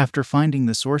 After finding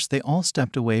the source, they all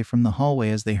stepped away from the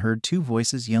hallway as they heard 2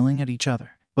 voices yelling at each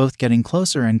other, both getting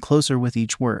closer and closer with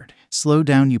each word. "Slow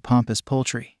down, you pompous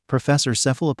poultry," Professor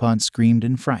𝗃𝗏𝗏 screamed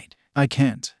in fright. "I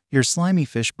can't. Your slimy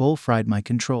fish bowl fried my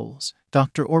controls."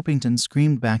 Dr. 𝗃𝗏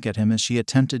screamed back at him as she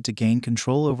attempted to gain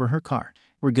control over her car.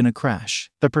 "We're gonna crash,"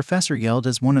 the professor yelled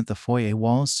as one of the foyer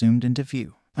walls zoomed into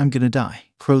view. "I'm gonna die,"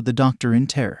 crowed the doctor in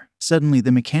terror. Suddenly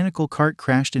the mechanical cart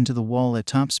crashed into the wall at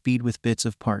top speed with bits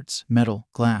of parts, metal,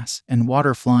 glass, and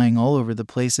water flying all over the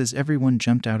place as everyone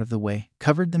jumped out of the way,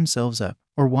 covered themselves up,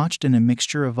 or watched in a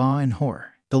mixture of awe and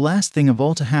horror. The last thing of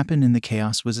all to happen in the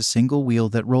chaos was a single wheel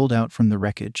that rolled out from the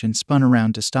wreckage and spun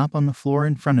around to stop on the floor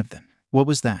in front of them. "What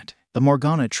was that?" the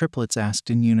Morgana triplets asked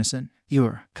in unison.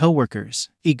 "Your co-workers."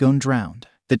 𝗍𴑏 drowned.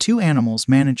 The 2 animals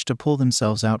managed to pull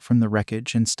themselves out from the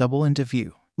wreckage and stumble into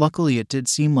view. Luckily it did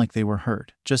seem like they were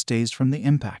hurt, just dazed from the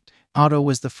impact. Otto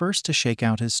was the first to shake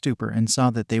out his stupor and saw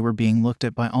that they were being looked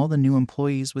at by all the new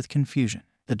employees with confusion.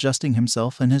 Adjusting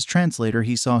himself and his translator,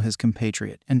 he saw his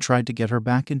compatriot and tried to get her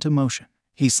back into motion.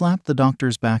 He slapped the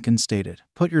doctor's back and stated,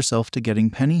 "Put yourself to getting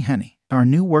penny henny. Our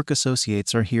new work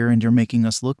associates are here and you're making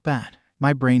us look bad.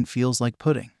 My brain feels like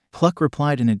pudding." Pluck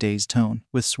replied in a dazed tone,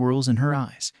 with swirls in her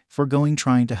eyes, foregoing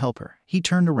trying to help her. He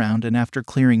turned around and after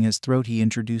clearing his throat he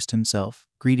introduced himself.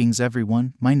 "Greetings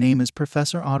everyone, my name is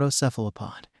Professor Otto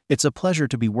𝗃𝗏𝗏. It's a pleasure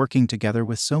to be working together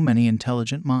with so many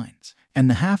intelligent minds. And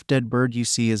the half-dead bird you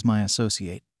see is my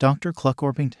associate, Dr.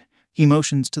 𝗃𝗏𝗏. He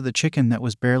motions to the chicken that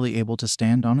was barely able to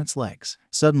stand on its legs.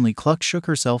 Suddenly Cluck shook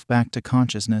herself back to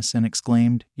consciousness and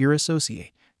exclaimed, "Your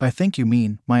associate? I think you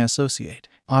mean, my associate."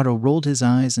 Otto rolled his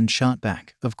eyes and shot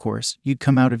back, "Of course, you'd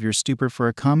come out of your stupor for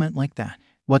a comment like that.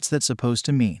 What's that supposed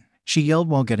to mean?" she yelled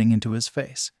while getting into his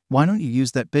face. "Why don't you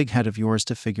use that big head of yours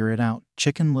to figure it out,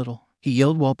 chicken little?" he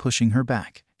yelled while pushing her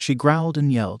back. She growled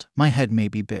and yelled, "My head may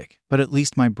be big, but at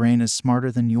least my brain is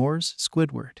smarter than yours,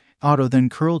 Squidward." Otto then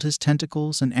curled his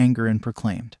tentacles in anger and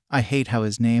proclaimed, "I hate how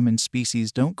his name and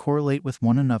species don't correlate with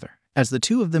one another." As the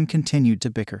 2 of them continued to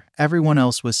bicker, everyone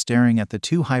else was staring at the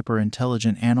 2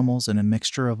 hyper-intelligent animals in a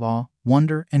mixture of awe,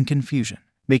 wonder, and confusion,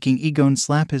 making 𝗍𝗏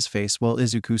slap his face while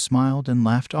Izuku smiled and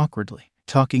laughed awkwardly.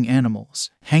 Talking animals,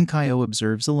 ⴤ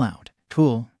observes aloud.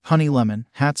 Cool, Honey Lemon,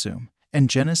 Hatsum, and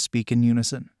Genis speak in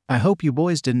unison. I hope you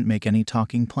boys didn't make any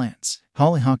talking plants.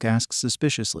 Hollyhock asks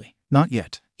suspiciously. Not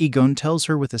yet. �ᴑ tells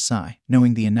her with a sigh,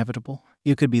 knowing the inevitable.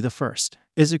 You could be the first.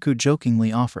 𝗧𝗂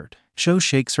jokingly offered. Sho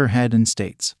shakes her head and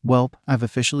states, Welp, I've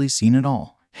officially seen it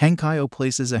all. ⴘ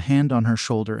places a hand on her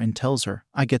shoulder and tells her,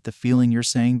 I get the feeling you're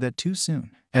saying that too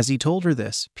soon. As he told her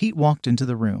this, Pete walked into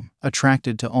the room,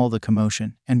 attracted to all the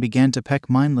commotion, and began to peck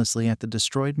mindlessly at the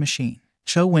destroyed machine.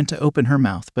 Sho went to open her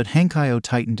mouth, but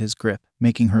ⴘtightened his grip,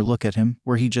 making her look at him,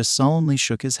 where he just solemnly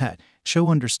shook his head. Sho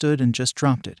understood and just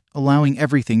dropped it, allowing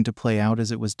everything to play out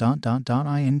as it was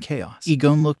in chaos.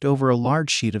 �ᴑ looked over a large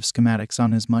sheet of schematics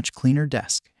on his much cleaner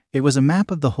desk. It was a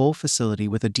map of the whole facility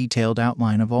with a detailed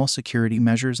outline of all security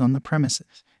measures on the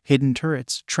premises. Hidden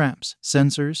turrets, traps,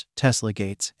 sensors, Tesla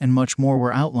gates, and much more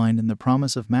were outlined in the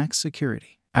promise of max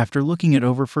security. After looking it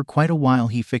over for quite a while,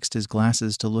 he fixed his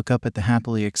glasses to look up at the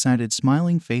happily excited,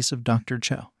 smiling face of Dr.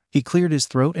 Cho. He cleared his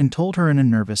throat and told her in a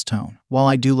nervous tone, While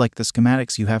I do like the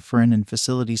schematics you have for an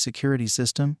in-facility security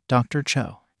system, Dr.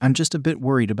 Cho, I'm just a bit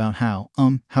worried about how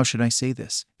should I say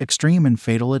this, extreme and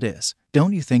fatal it is.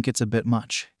 Don't you think it's a bit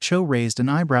much? Cho raised an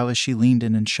eyebrow as she leaned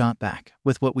in and shot back.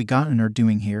 With what we got and are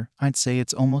doing here, I'd say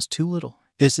it's almost too little.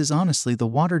 This is honestly the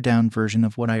watered-down version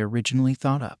of what I originally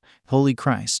thought up. Holy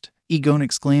Christ! �ᴑ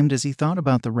exclaimed as he thought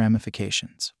about the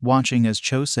ramifications, watching as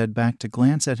Cho said back to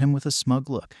glance at him with a smug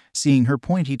look. Seeing her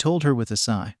point, he told her with a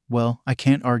sigh, Well, I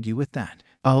can't argue with that.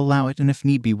 I'll allow it, and if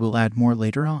need be we'll add more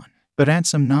later on. But add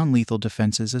some non-lethal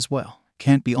defenses as well.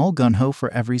 Can't be all gun-ho for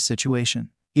every situation.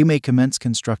 You may commence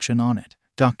construction on it.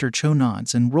 Dr. Cho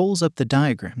nods and rolls up the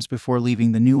diagrams before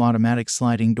leaving the new automatic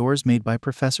sliding doors made by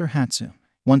Professor 𝗏𝗏.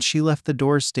 Once she left, the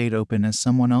doors stayed open as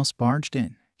someone else barged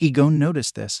in. �ᴑ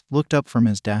noticed this, looked up from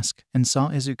his desk, and saw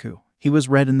𝗧𝗂. He was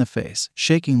red in the face,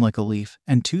 shaking like a leaf,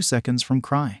 and 2 seconds from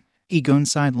crying. �ᴑ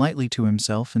sighed lightly to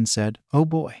himself and said, Oh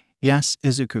boy. Yes,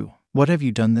 𝗧𝗂. What have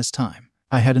you done this time?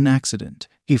 I had an accident.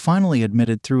 He finally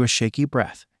admitted through a shaky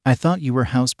breath. I thought you were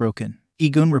housebroken.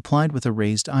 �ᴑ replied with a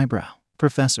raised eyebrow.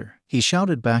 Professor, he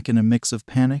shouted back in a mix of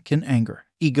panic and anger.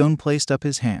 �ᴑ placed up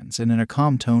his hands and in a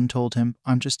calm tone told him,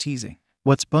 I'm just teasing.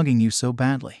 What's bugging you so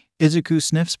badly? 𝗧𝗂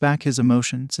sniffs back his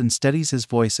emotions and steadies his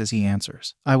voice as he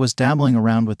answers. I was dabbling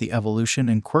around with the evolution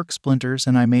and quirk splinters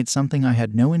and I made something I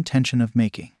had no intention of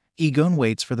making. �ᴑ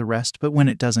waits for the rest, but when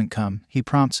it doesn't come, he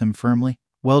prompts him firmly.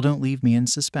 Well, don't leave me in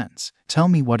suspense. Tell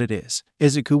me what it is.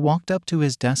 𝗧𝗂 walked up to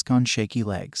his desk on shaky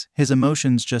legs, his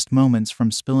emotions just moments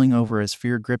from spilling over as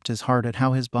fear gripped his heart at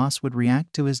how his boss would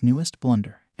react to his newest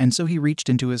blunder. And so he reached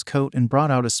into his coat and brought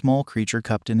out a small creature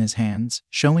cupped in his hands,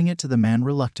 showing it to the man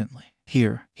reluctantly.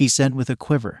 Here, he said with a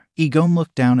quiver. �ᴑ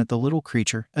looked down at the little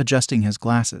creature, adjusting his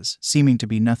glasses, seeming to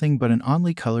be nothing but an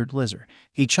oddly colored lizard.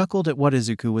 He chuckled at what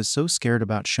𝗧𝗂 was so scared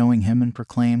about showing him and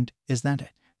proclaimed, Is that it?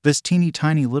 This teeny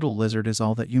tiny little lizard is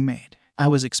all that you made? I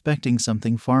was expecting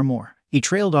something far more. He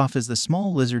trailed off as the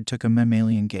small lizard took a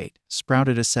mammalian gait,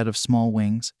 sprouted a set of small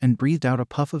wings, and breathed out a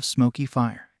puff of smoky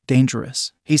fire.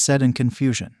 Dangerous, he said in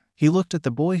confusion. He looked at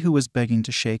the boy who was begging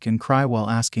to shake and cry while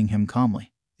asking him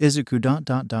calmly,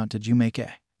 𝗧𝗂 ... did you make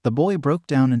a? The boy broke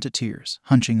down into tears,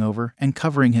 hunching over and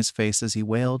covering his face as he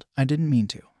wailed, I didn't mean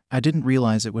to. I didn't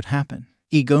realize it would happen.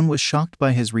 𝗂ᴑ was shocked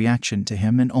by his reaction to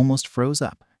him and almost froze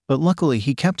up. But luckily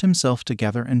he kept himself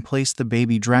together and placed the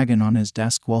baby dragon on his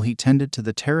desk while he tended to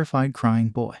the terrified crying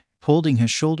boy. Holding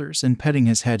his shoulders and petting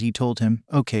his head, he told him,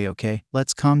 Okay,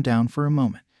 let's calm down for a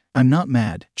moment. I'm not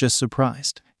mad, just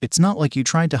surprised. It's not like you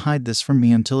tried to hide this from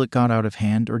me until it got out of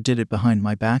hand or did it behind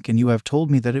my back and you have told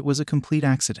me that it was a complete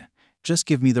accident. Just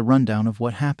give me the rundown of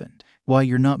what happened. Why,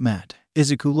 you're not mad.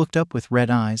 𝗧𝗂 looked up with red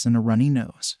eyes and a runny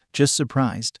nose. Just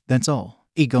surprised, that's all.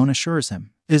 𝗂ᴑ assures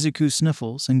him. 𝗧𝗂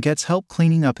sniffles and gets help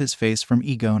cleaning up his face from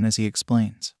𝗂ᴑ as he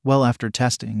explains. Well, after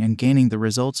testing and gaining the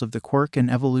results of the quirk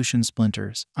and evolution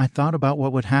splinters, I thought about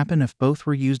what would happen if both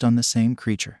were used on the same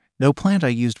creature. No plant I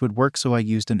used would work, so I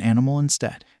used an animal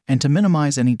instead. And to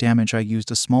minimize any damage, I used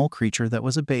a small creature that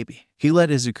was a baby. He let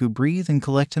𝗧𝗂 breathe and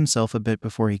collect himself a bit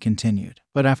before he continued.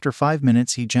 But after 5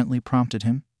 minutes, he gently prompted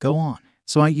him, Go on.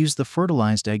 So I used the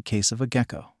fertilized egg case of a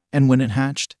gecko. And when it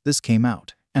hatched, this came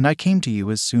out. And I came to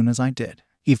you as soon as I did.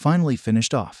 He finally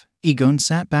finished off. 𝗂ᴑ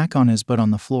sat back on his butt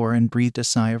on the floor and breathed a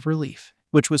sigh of relief,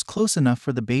 which was close enough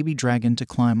for the baby dragon to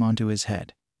climb onto his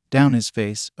head, down his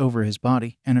face, over his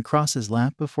body, and across his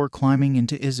lap before climbing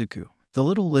into 𝗧𝗂. The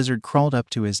little lizard crawled up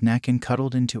to his neck and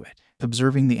cuddled into it.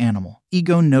 Observing the animal,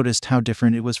 𝗂ᴑ noticed how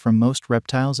different it was from most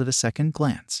reptiles at a second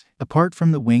glance. Apart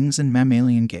from the wings and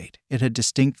mammalian gait, it had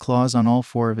distinct claws on all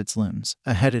 4 of its limbs,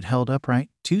 a head it held upright,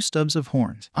 2 stubs of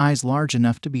horns, eyes large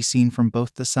enough to be seen from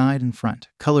both the side and front,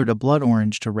 colored a blood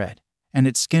orange to red, and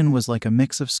its skin was like a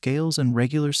mix of scales and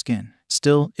regular skin.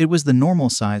 Still, it was the normal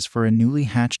size for a newly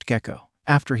hatched gecko.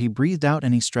 After he breathed out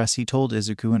any stress, he told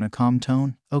𝗧𝗑 in a calm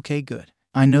tone, "Okay, good.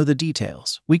 I know the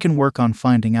details. We can work on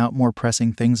finding out more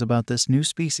pressing things about this new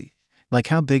species, like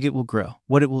how big it will grow,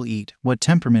 what it will eat, what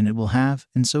temperament it will have,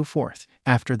 and so forth.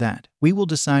 After that, we will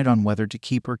decide on whether to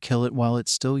keep or kill it while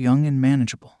it's still young and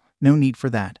manageable." "No need for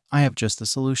that. I have just the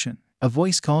solution," a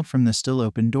voice called from the still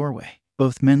open doorway.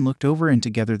 Both men looked over and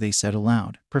together they said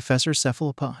aloud, "Professor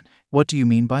𝗪𝗪𴏻, what do you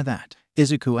mean by that?"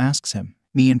 𝗧𝗑 asks him.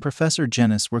 "Me and Professor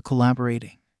𝗪𝗪 were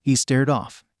collaborating." He stared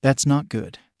off. "That's not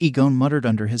good," 𝗰𴏘 muttered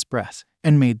under his breath.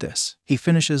 "And made this," he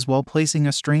finishes while placing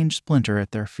a strange splinter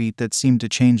at their feet that seemed to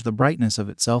change the brightness of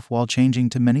itself while changing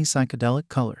to many psychedelic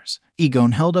colors.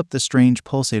 𝗰𴏘 held up the strange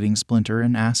pulsating splinter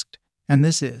and asked, "And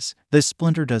this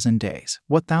splinter does in days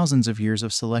what thousands of years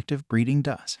of selective breeding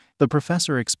does." The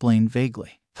professor explained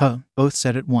vaguely. "Huh," both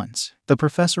said at once. The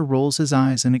professor rolls his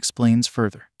eyes and explains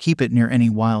further. "Keep it near any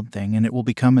wild thing and it will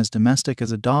become as domestic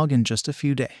as a dog in just a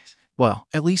few days. Well,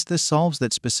 at least this solves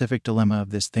that specific dilemma of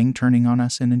this thing turning on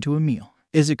us and into a meal,"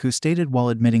 𝗧𝗑 stated while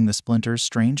admitting the splinter's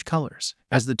strange colors.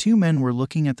 As the two men were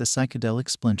looking at the psychedelic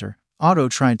splinter, Otto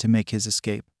tried to make his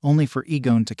escape, only for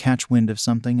𝗰𴏘 to catch wind of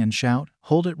something and shout,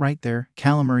 "Hold it right there,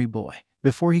 calamari boy."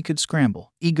 Before he could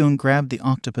scramble, 𝗰𴏘 grabbed the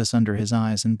octopus under his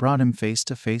eyes and brought him face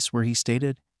to face where he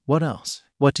stated, "What else?"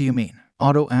 "What do you mean?"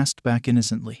 Otto asked back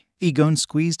innocently. 𝗰𴏘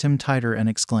 squeezed him tighter and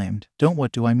exclaimed, "Don't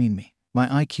what do I mean me? My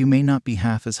IQ may not be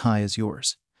half as high as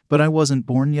yours, but I wasn't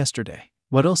born yesterday.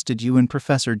 What else did you and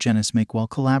Professor 𝗪𝗪 make while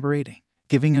collaborating?"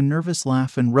 Giving a nervous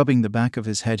laugh and rubbing the back of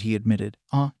his head, he admitted,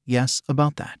 Yes,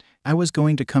 about that. I was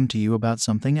going to come to you about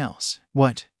something else."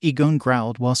 "What?" 𝗰𴏘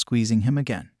 growled while squeezing him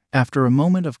again. After a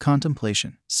moment of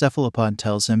contemplation, 𝗪𝗪𴏻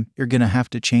 tells him, "You're gonna have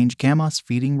to change Gamma's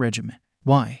feeding regimen."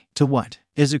 "Why? To what?"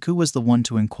 𝗧𝗑 was the one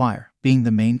to inquire, being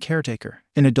the main caretaker.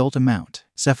 "An adult amount,"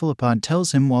 𝗪𝗪𴏻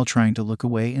 tells him while trying to look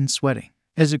away and sweating.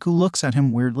 𝗧𝗑 looks at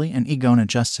him weirdly and 𝗰𴏘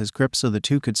 adjusts his grip so the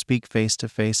two could speak face to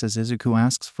face as 𝗧𝗑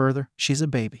asks further, "She's a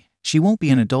baby. She won't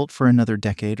be an adult for another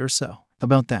decade or so."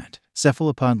 "About that?"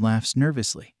 𝗪𝗪𴏻 laughs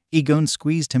nervously. 𝗰𴏘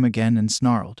 squeezed him again and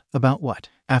snarled, "About what?"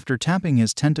 After tapping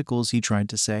his tentacles he tried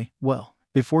to say, "Well."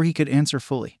 Before he could answer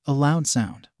fully, a loud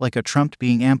sound, like a trumpet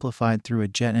being amplified through a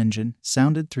jet engine,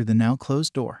 sounded through the now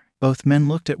closed door. Both men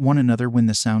looked at one another when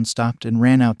the sound stopped and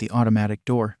ran out the automatic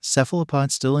door, 𝗪𝗪𴏻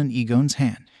 still in 𝗰𴏘's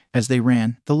hand. As they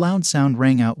ran, the loud sound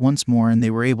rang out once more and they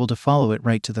were able to follow it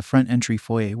right to the front entry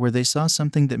foyer where they saw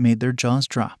something that made their jaws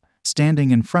drop.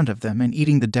 Standing in front of them and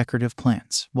eating the decorative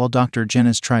plants, while Dr.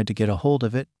 𝗪𝗪 tried to get a hold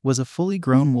of it, was a fully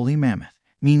grown woolly mammoth.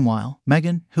 Meanwhile,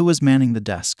 Megan, who was manning the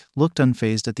desk, looked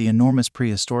unfazed at the enormous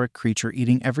prehistoric creature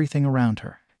eating everything around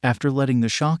her. After letting the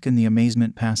shock and the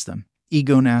amazement pass them,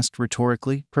 𝗰𴏘 asked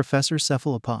rhetorically, "Professor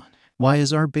𝗪𝗪𴏻, why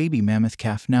is our baby mammoth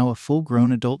calf now a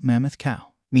full-grown adult mammoth cow?"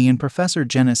 "Me and Professor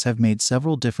𝗪𝗪 have made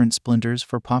several different splinters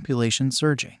for population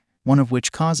surging, one of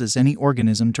which causes any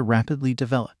organism to rapidly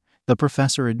develop," the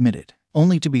professor admitted,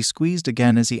 only to be squeezed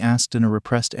again as he asked in a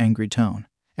repressed angry tone,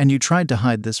 "And you tried to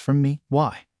hide this from me?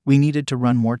 Why?" "We needed to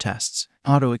run more tests,"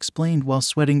 Otto explained while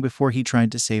sweating before he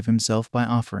tried to save himself by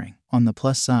offering, "On the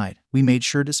plus side, we made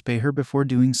sure to spay her before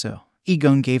doing so."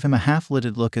 𝗰𴏘 gave him a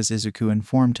half-lidded look as 𝗧𝗑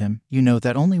informed him, "You know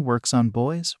that only works on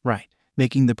boys, right?"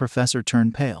 Making the professor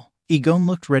turn pale. 𝗰𴏘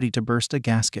 looked ready to burst a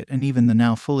gasket and even the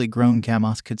now fully grown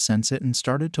Gammoth could sense it and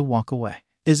started to walk away.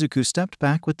 𝗧𝗑 stepped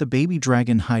back with the baby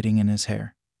dragon hiding in his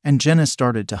hair, and 𝗪𝗪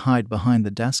started to hide behind the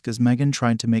desk as Megan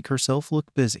tried to make herself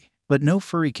look busy. But no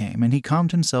furry came and he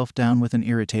calmed himself down with an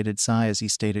irritated sigh as he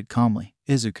stated calmly,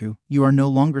 "𝗧𝗑, you are no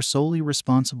longer solely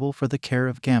responsible for the care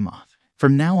of Gammoth.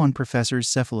 From now on Professors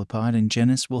𝗪𝗪𴏻 and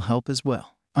𝗪𝗪 will help as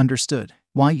well." "Understood."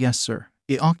 "Why yes sir,"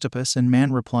 the octopus and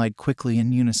man replied quickly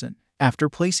in unison. After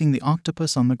placing the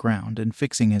octopus on the ground and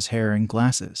fixing his hair and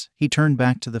glasses, he turned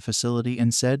back to the facility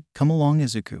and said, "Come along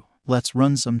𝗧𝗑, let's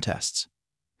run some tests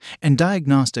and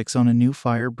diagnostics on a new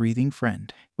fire-breathing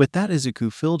friend." With that,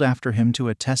 𝗧𝗑 filled after him to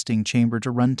a testing chamber to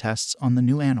run tests on the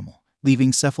new animal,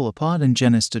 leaving 𝗪𝗪𴏻 and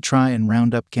𝗪𝗪 to try and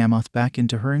round up Gammoth back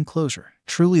into her enclosure.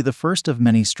 Truly the first of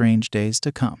many strange days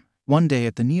to come. One day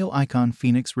at the 𝗃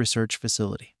Phoenix Research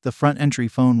Facility, the front entry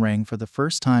phone rang for the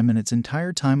first time in its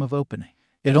entire time of opening.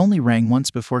 It only rang once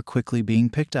before quickly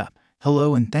being picked up.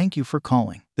 "Hello and thank you for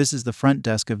calling. This is the front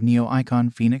desk of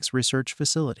𝗃 Phoenix Research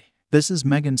Facility. This is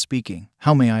Megan speaking.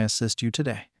 How may I assist you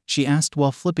today?" she asked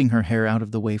while flipping her hair out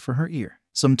of the way for her ear.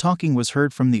 Some talking was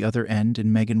heard from the other end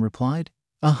and Megan replied,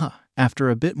 After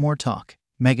a bit more talk,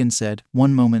 Megan said,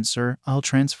 "One moment sir, I'll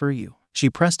transfer you." She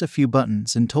pressed a few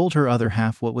buttons and told her other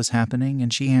half what was happening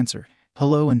and she answered,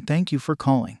 "Hello and thank you for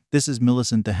calling. This is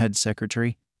Millicent, the head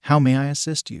secretary. How may I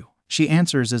assist you?" She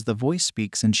answers as the voice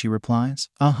speaks and she replies,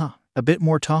 A bit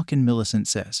more talk and Millicent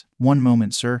says, "One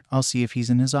moment, sir, I'll see if he's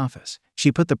in his office."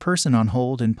 She put the person on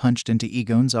hold and punched into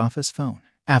Gon office phone.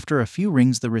 After a few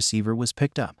rings, the receiver was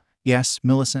picked up. "Yes,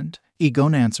 Millicent?"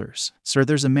 Gon answers. "Sir,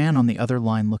 there's a man on the other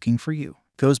line looking for you.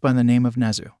 Goes by the name of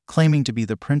𝗫𝗏, claiming to be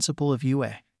the principal of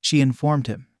UA." She informed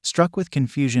him. Struck with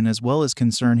confusion as well as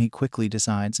concern, he quickly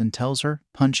decides and tells her,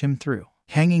 "Punch him through."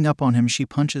 Hanging up on him, she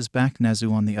punches back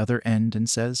𝗫𝗏 on the other end and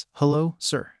says, "Hello,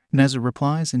 sir." 𝗫𝗏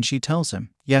replies and she tells him,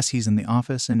 "Yes, he's in the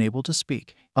office and able to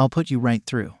speak. I'll put you right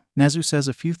through." 𝗫𝗏 says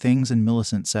a few things and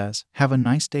Millicent says, "Have a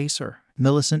nice day, sir."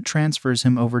 Millicent transfers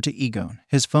him over to Gon.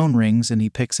 His phone rings and he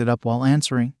picks it up while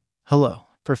answering. "Hello,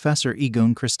 Professor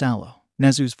𝗂𝗏.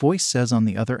 𝗫𝗏's voice says on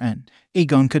the other end.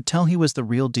 Gon could tell he was the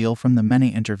real deal from the many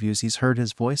interviews he's heard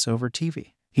his voice over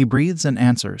TV. He breathes and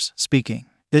answers, speaking.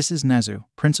 "This is 𝗫𝗏,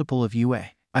 principal of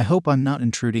UA. I hope I'm not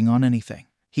intruding on anything."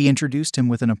 He introduced him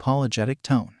with an apologetic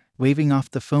tone. Waving off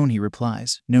the phone, he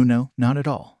replies, No, not at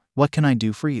all. What can I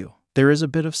do for you?" There is a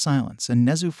bit of silence and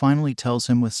𝗫𝗏 finally tells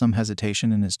him with some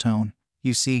hesitation in his tone,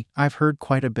 "You see, I've heard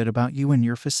quite a bit about you and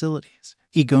your facilities."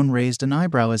 Gon raised an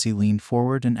eyebrow as he leaned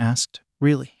forward and asked,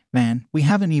 "Really? Man, we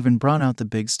haven't even brought out the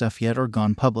big stuff yet or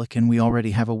gone public and we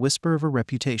already have a whisper of a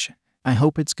reputation. I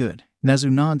hope it's good."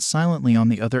 𝗫𝗏 nods silently on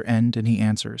the other end and he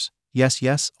answers,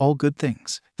 Yes, all good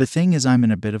things. The thing is I'm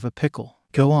in a bit of a pickle."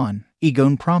 "Go on,"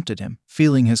 Gon prompted him,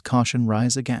 feeling his caution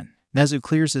rise again. 𝗫𝗏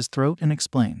clears his throat and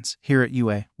explains, "Here at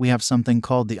UA, we have something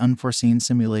called the Unforeseen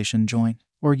Simulation Joint,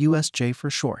 or USJ for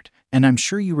short, and I'm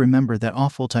sure you remember that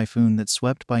awful typhoon that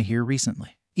swept by here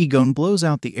recently." Gon blows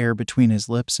out the air between his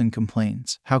lips and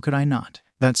complains, "How could I not?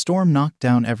 That storm knocked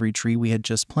down every tree we had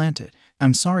just planted.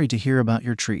 I'm sorry to hear about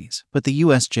your trees, but the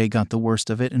USJ got the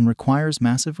worst of it and requires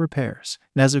massive repairs."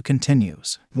 𝗫𝗏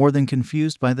continues, more than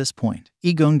confused by this point.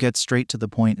 Gon gets straight to the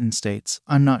point and states,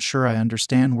 "I'm not sure I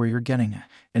understand where you're getting at.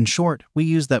 In short, we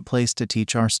use that place to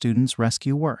teach our students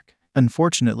rescue work.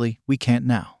 Unfortunately, we can't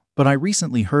now. But I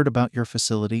recently heard about your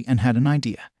facility and had an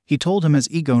idea." He told him as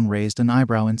Gon raised an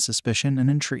eyebrow in suspicion and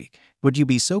intrigue. "Would you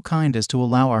be so kind as to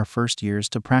allow our first years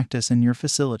to practice in your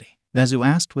facility?" 𝗫𝗏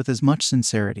asked with as much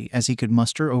sincerity as he could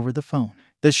muster over the phone.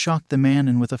 This shocked the man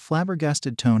and with a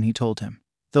flabbergasted tone he told him,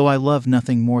 "Though I love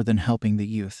nothing more than helping the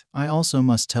youth, I also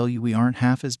must tell you we aren't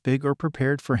half as big or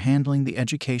prepared for handling the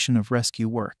education of rescue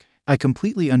work. I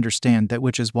completely understand that,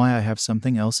 which is why I have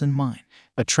something else in mind.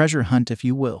 A treasure hunt, if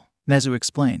you will." 𝗫𝗏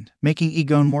explained, making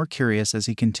Gon more curious as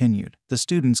he continued. "The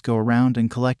students go around and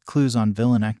collect clues on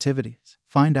villain activities,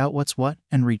 find out what's what,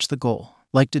 and reach the goal.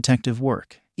 Like detective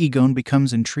work." Gon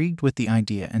becomes intrigued with the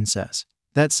idea and says,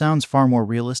 "That sounds far more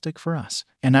realistic for us,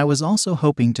 and I was also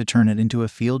hoping to turn it into a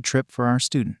field trip for our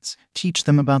students, teach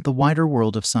them about the wider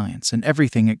world of science and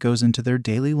everything it goes into their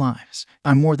daily lives.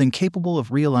 I'm more than capable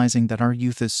of realizing that our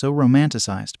youth is so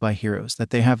romanticized by heroes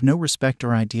that they have no respect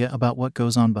or idea about what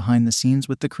goes on behind the scenes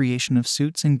with the creation of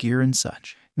suits and gear and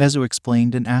such." 𝗫𝗏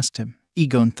explained and asked him.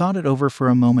 Gon thought it over for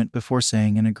a moment before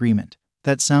saying in agreement,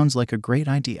 "That sounds like a great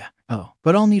idea. Oh,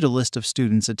 but I'll need a list of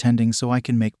students attending so I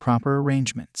can make proper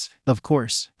arrangements." "Of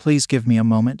course, please give me a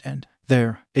moment and..."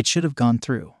 There, it should have gone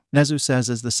through, 𝗫𝗏 says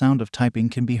as the sound of typing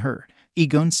can be heard.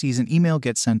 Gon sees an email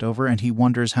get sent over and he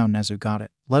wonders how 𝗫𝗏 got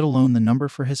it, let alone the number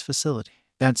for his facility.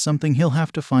 That's something he'll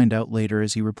have to find out later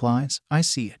as he replies, "I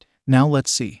see it. Now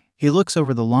let's see." He looks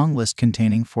over the long list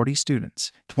containing 40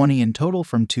 students, 20 in total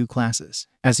from 2 classes.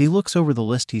 As he looks over the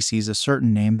list, he sees a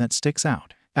certain name that sticks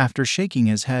out. After shaking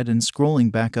his head and scrolling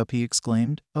back up, he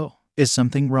exclaimed, "Oh, is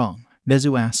something wrong?"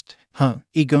 𝗫𝗏 asked.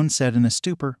 Gon said in a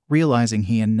stupor, realizing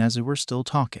he and 𝗫𝗏 were still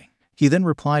talking. He then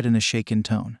replied in a shaken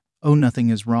tone, "Oh, nothing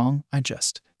is wrong,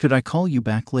 could I call you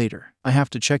back later? I have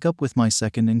to check up with my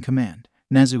second in command."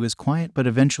 𝗫𝗏 is quiet but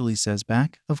eventually says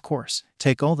back, "Of course,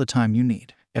 take all the time you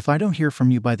need. If I don't hear from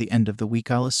you by the end of the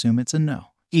week, I'll assume it's a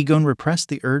no." Gon repressed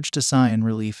the urge to sigh in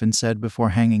relief and said before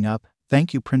hanging up,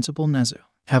 "Thank you, Principal 𝗫𝗏.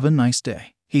 Have a nice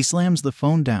day." He slams the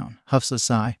phone down, huffs a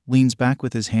sigh, leans back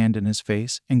with his hand in his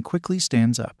face, and quickly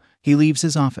stands up. He leaves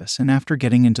his office and after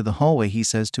getting into the hallway he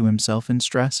says to himself in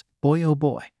stress, "Boy oh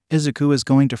boy, Izuku is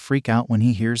going to freak out when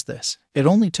he hears this." It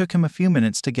only took him a few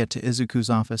minutes to get to Izuku's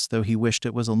office, though he wished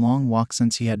it was a long walk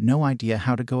since he had no idea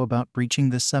how to go about breaching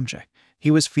this subject.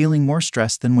 He was feeling more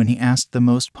stressed than when he asked the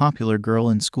most popular girl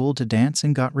in school to dance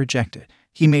and got rejected.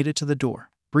 He made it to the door,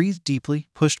 breathed deeply,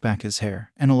 pushed back his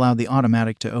hair, and allowed the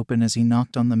automatic to open as he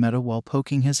knocked on the metal while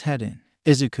poking his head in.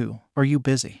 "Izuku, are you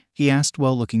busy?" he asked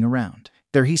while looking around.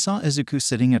 There he saw Izuku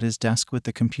sitting at his desk with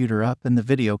the computer up and the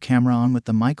video camera on with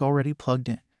the mic already plugged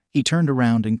in. He turned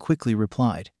around and quickly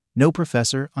replied, "No,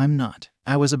 Professor, I'm not.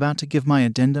 I was about to give my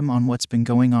addendum on what's been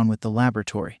going on with the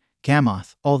laboratory.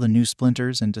 𝗵𝗲, all the new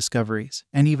splinters and discoveries,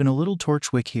 and even a little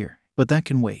torch wick here. but that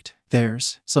can wait.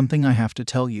 There's something I have to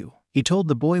tell you, he told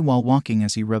the boy while walking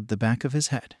as he rubbed the back of his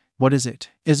head. What is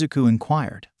it? Izuku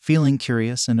inquired, feeling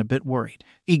curious and a bit worried.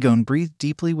 Gon breathed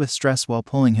deeply with stress while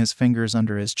pulling his fingers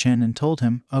under his chin and told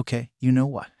him, okay, you know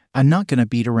what? I'm not gonna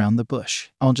beat around the bush.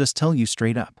 I'll just tell you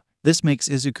straight up. This makes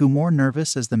Izuku more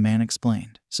nervous, as the man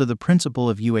explained. So the principal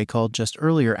of UA called just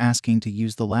earlier asking to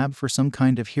use the lab for some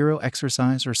kind of hero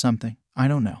exercise or something. I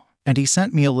don't know. And he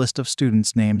sent me a list of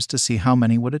students' names to see how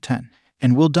many would attend.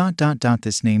 And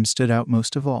this name stood out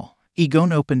most of all.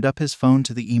 Gon opened up his phone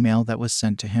to the email that was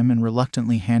sent to him and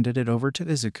reluctantly handed it over to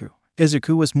Izuku.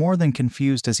 Izuku was more than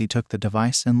confused as he took the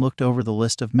device and looked over the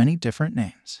list of many different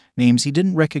names. Names he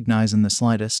didn't recognize in the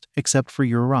slightest, except for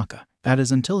𝗑𝗏. That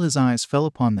is until his eyes fell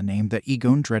upon the name that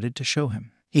Gon dreaded to show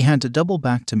him. He had to double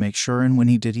back to make sure, and when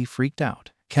he did he freaked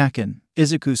out. Kaken,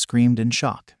 Izuku screamed in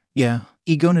shock. Yeah,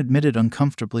 Gon admitted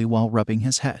uncomfortably while rubbing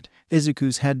his head.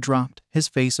 Izuku's head dropped, his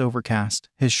face overcast,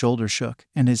 his shoulders shook,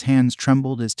 and his hands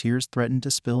trembled as tears threatened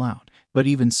to spill out. But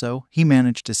even so, he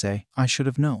managed to say, I should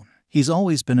have known. He's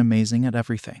always been amazing at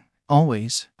everything.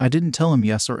 Always. I didn't tell him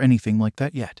yes or anything like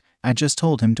that yet. I just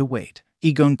told him to wait.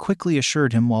 Gon quickly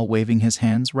assured him while waving his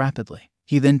hands rapidly.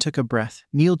 He then took a breath,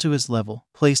 kneeled to his level,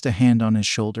 placed a hand on his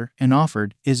shoulder, and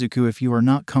offered, Izuku, if you are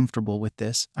not comfortable with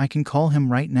this, I can call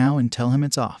him right now and tell him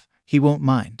it's off. He won't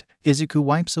mind. Izuku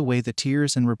wipes away the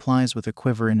tears and replies with a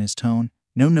quiver in his tone,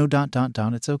 No,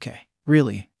 it's okay.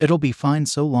 Really, it'll be fine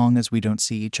so long as we don't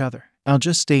see each other. I'll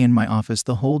just stay in my office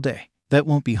the whole day. That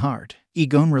won't be hard.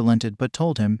 Gon relented but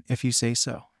told him, if you say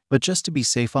so. But just to be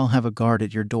safe, I'll have a guard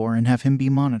at your door and have him be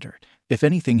monitored. If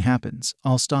anything happens,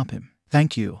 I'll stop him.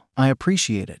 Thank you. I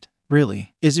appreciate it.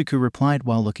 Really, Izuku replied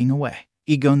while looking away.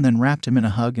 Gon then wrapped him in a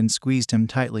hug and squeezed him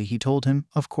tightly. He told him,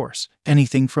 of course,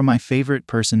 anything from my favorite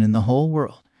person in the whole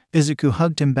world. Izuku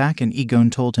hugged him back and Gon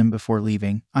told him before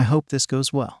leaving, I hope this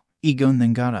goes well. Gon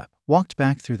then got up, walked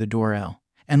back through the door L,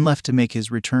 and left to make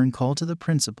his return call to the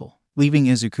principal, leaving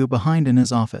Izuku behind in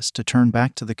his office to turn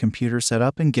back to the computer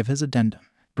setup and give his addendum.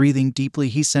 Breathing deeply,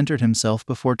 he centered himself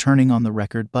before turning on the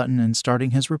record button and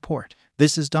starting his report.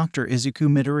 This is Dr. Izuku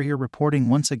Midoriya reporting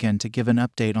once again to give an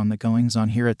update on the goings-on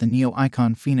here at the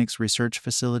Neo-Icon Phoenix Research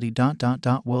Facility.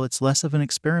 Well, it's less of an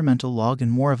experimental log and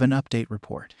more of an update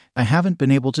report. I haven't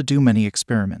been able to do many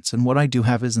experiments, and what I do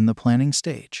have is in the planning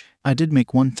stage. I did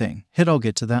make one thing. I'll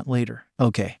get to that later.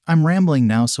 Okay, I'm rambling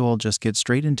now, so I'll just get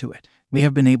straight into it. We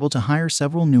have been able to hire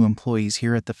several new employees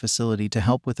here at the facility to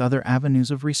help with other avenues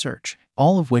of research,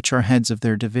 all of which are heads of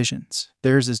their divisions.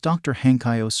 Theirs is Dr.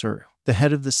 Hankai Osuru, the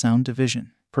head of the Sound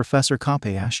Division, Professor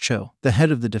Kapeash-Cho, the head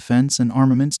of the Defense and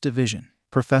Armaments Division,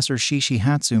 Professor Shishi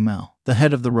Hatsumel, the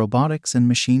head of the Robotics and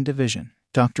Machine Division,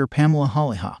 Dr. Pamela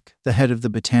Hollyhock, the head of the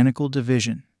Botanical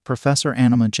Division, Professor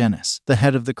Anima Genis, the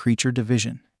head of the Creature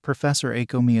Division, Professor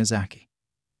Eiko Miyazaki,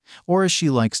 or as she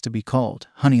likes to be called,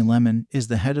 Honey Lemon, is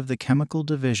the head of the Chemical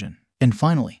Division. And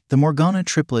finally, the Morgana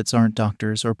triplets aren't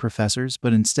doctors or professors,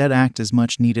 but instead act as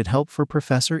much needed help for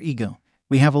Professor Ego.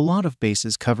 We have a lot of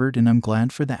bases covered, and I'm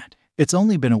glad for that. It's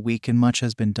only been a week and much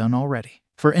has been done already.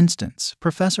 For instance,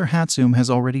 Professor Hatsum has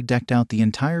already decked out the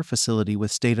entire facility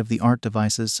with state-of-the-art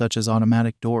devices such as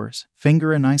automatic doors,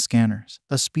 finger and eye scanners,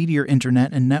 a speedier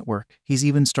internet and network. He's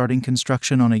even starting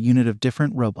construction on a unit of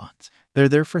different robots. They're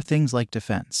there for things like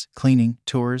defense, cleaning,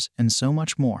 tours, and so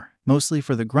much more, mostly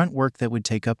for the grunt work that would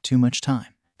take up too much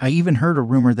time. I even heard a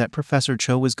rumor that Professor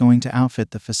Cho was going to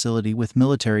outfit the facility with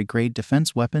military-grade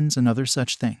defense weapons and other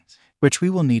such things, which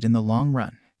we will need in the long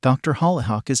run. Dr.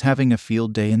 Hollyhock is having a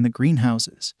field day in the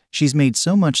greenhouses. She's made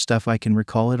so much stuff I can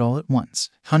recall it all at once.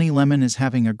 Honey Lemon is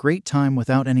having a great time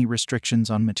without any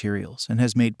restrictions on materials and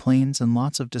has made planes and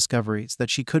lots of discoveries that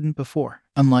she couldn't before.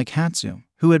 Unlike Hatsum,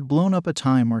 who had blown up a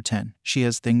time or 10, she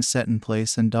has things set in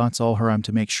place and dots all her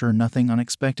to make sure nothing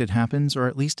unexpected happens or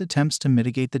at least attempts to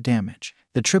mitigate the damage.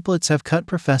 The triplets have cut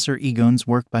Professor Egon's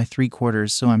work by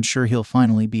 3/4, so I'm sure he'll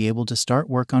finally be able to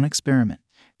start work on experiment.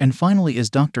 And finally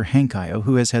is Dr. Hankai,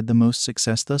 who has had the most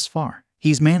success thus far.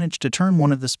 He's managed to turn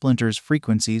one of the splinter's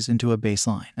frequencies into a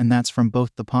baseline, and that's from both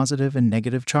the positive and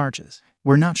negative charges.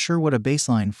 We're not sure what a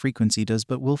baseline frequency does,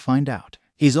 but we'll find out.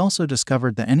 He's also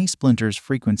discovered that any splinter's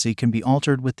frequency can be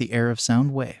altered with the air of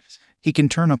sound waves. He can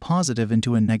turn a positive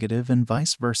into a negative and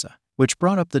vice versa, which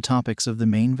brought up the topics of the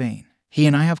main vein. He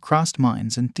and I have crossed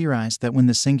minds and theorized that when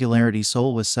the singularity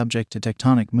soul was subject to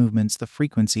tectonic movements, the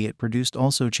frequency it produced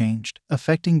also changed,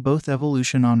 affecting both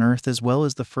evolution on Earth as well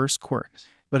as the first quirks.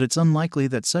 But it's unlikely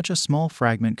that such a small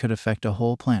fragment could affect a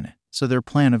whole planet, so their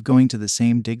plan of going to the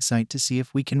same dig site to see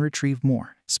if we can retrieve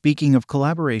more. Speaking of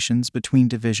collaborations between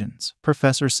divisions,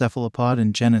 Professor Cephalopod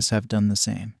and Genis have done the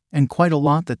same. and quite a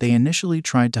lot that they initially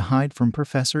tried to hide from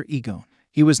Professor 𝗍𝗠.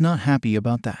 He was not happy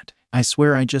about that. I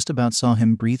swear I just about saw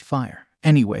him breathe fire.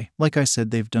 Anyway, like I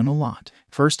said, they've done a lot.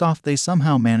 First off, they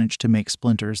somehow managed to make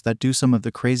splinters that do some of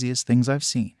the craziest things I've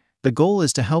seen. The goal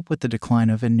is to help with the decline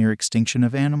of and near extinction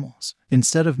of animals.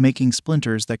 Instead of making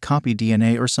splinters that copy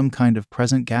DNA or some kind of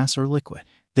present gas or liquid,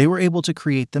 they were able to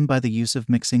create them by the use of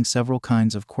mixing several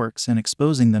kinds of quarks and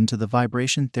exposing them to the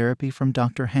vibration therapy from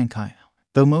Dr. 𝗵𝗃,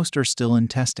 though most are still in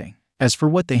testing. As for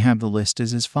what they have, the list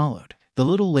is as followed. The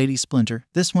little lady splinter.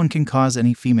 This one can cause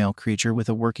any female creature with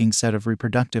a working set of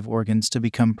reproductive organs to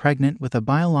become pregnant with a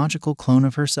biological clone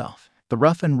of herself. The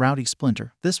rough and rowdy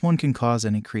splinter. This one can cause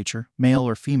any creature, male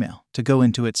or female, to go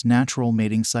into its natural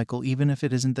mating cycle even if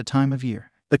it isn't the time of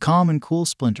year. The calm and cool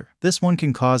splinter. This one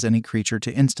can cause any creature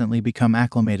to instantly become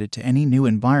acclimated to any new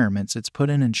environments it's put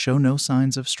in and show no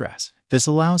signs of stress. This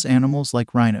allows animals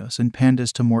like rhinos and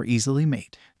pandas to more easily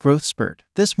mate. Growth spurt.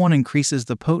 This one increases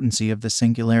the potency of the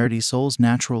singularity soul's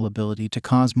natural ability to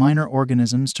cause minor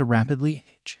organisms to rapidly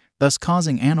age, thus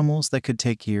causing animals that could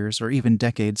take years or even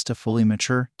decades to fully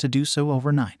mature to do so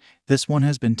overnight. This one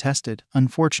has been tested.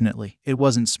 Unfortunately, it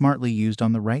wasn't smartly used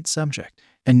on the right subject,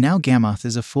 and now 𝗵𝗲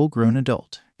is a full-grown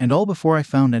adult, and all before I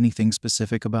found anything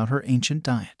specific about her ancient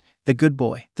diet. The good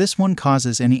boy. This one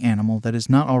causes any animal that is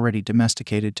not already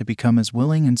domesticated to become as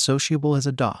willing and sociable as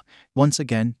a dog. Once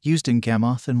again, used in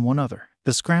𝗵𝗲 and one other.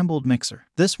 The scrambled mixer.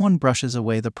 This one brushes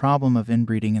away the problem of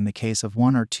inbreeding in the case of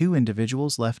one or two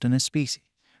individuals left in a species.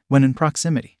 When in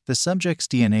proximity, the subject's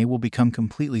DNA will become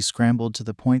completely scrambled to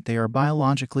the point they are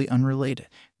biologically unrelated,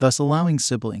 thus allowing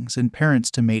siblings and parents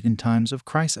to mate in times of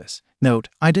crisis. Note,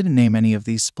 I didn't name any of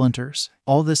these splinters.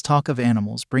 All this talk of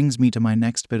animals brings me to my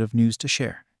next bit of news to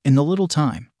share. In the little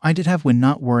time I did have when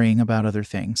not worrying about other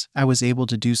things, I was able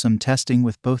to do some testing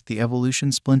with both the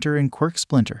evolution splinter and quirk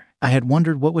splinter. I had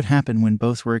wondered what would happen when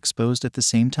both were exposed at the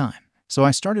same time, so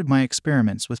I started my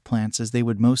experiments with plants as they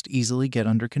would most easily get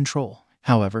under control.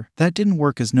 However, that didn't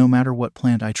work, as no matter what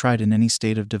plant I tried in any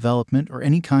state of development or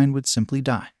any kind would simply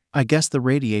die. I guess the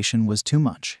radiation was too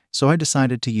much, so I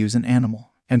decided to use an animal.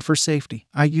 And for safety,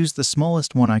 I used the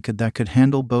smallest one I could that could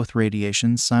handle both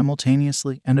radiations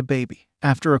simultaneously and a baby.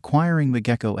 After acquiring the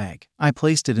gecko egg, I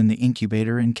placed it in the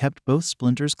incubator and kept both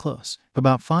splinters close.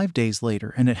 About 5 days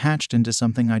later, and it hatched into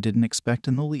something I didn't expect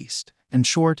in the least. In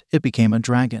short, it became a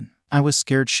dragon. I was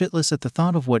scared shitless at the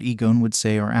thought of what 𝗍𝗠 would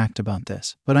say or act about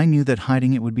this, but I knew that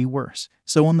hiding it would be worse.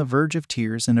 So on the verge of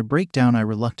tears and a breakdown, I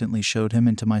reluctantly showed him,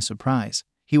 and to my surprise,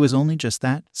 he was only just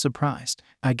that, surprised.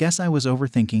 I guess I was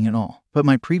overthinking it all, but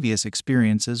my previous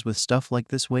experiences with stuff like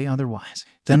this way otherwise.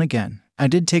 Then again, I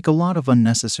did take a lot of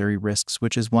unnecessary risks,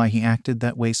 which is why he acted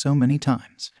that way so many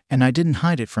times. And I didn't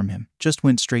hide it from him, just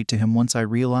went straight to him once I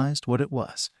realized what it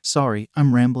was. Sorry,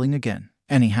 I'm rambling again.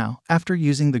 Anyhow, after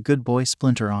using the good boy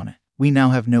splinter on it, we now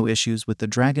have no issues with the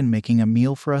dragon making a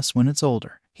meal for us when it's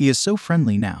older. He is so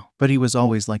friendly now, but he was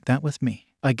always like that with me.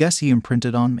 I guess he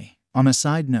imprinted on me. On a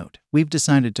side note, we've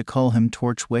decided to call him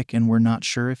𝗏𝗏, and we're not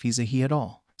sure if he's a he at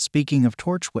all. Speaking of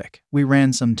𝗏𝗏, we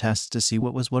ran some tests to see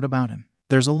what was what about him.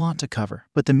 There's a lot to cover,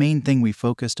 but the main thing we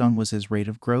focused on was his rate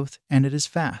of growth, and it is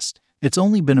fast. It's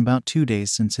only been about 2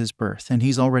 days since his birth, and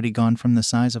he's already gone from the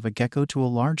size of a gecko to a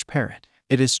large parrot.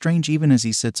 It is strange even as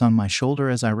he sits on my shoulder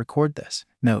as I record this.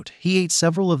 Note, he ate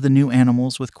several of the new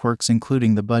animals with quirks,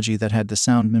 including the budgie that had the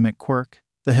sound mimic quirk,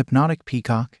 the hypnotic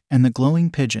peacock, and the glowing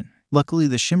pigeon. Luckily,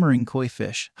 the shimmering koi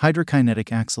fish, hydrokinetic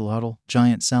axolotl,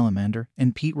 giant salamander,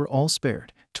 and Pete were all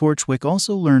spared. 𝗏𝗏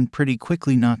also learned pretty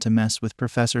quickly not to mess with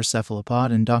Professor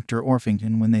𝗃𝗏𝗏 and Dr.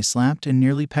 𝗏𝗏𴛁 when they slapped and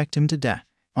nearly pecked him to death.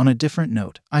 On a different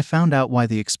note, I found out why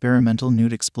the experimental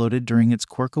newt exploded during its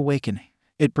quirk awakening.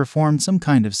 It performed some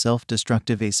kind of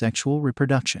self-destructive asexual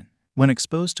reproduction. When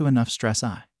exposed to enough stress,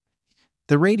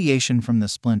 the radiation from the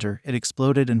splinter, it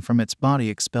exploded, and from its body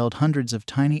expelled hundreds of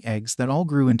tiny eggs that all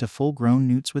grew into full-grown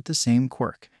newts with the same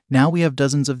quirk. Now we have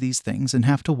dozens of these things and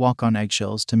have to walk on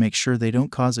eggshells to make sure they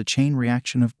don't cause a chain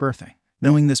reaction of birthing.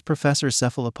 Knowing this, Professor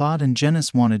𝗃𝗏𝗏 and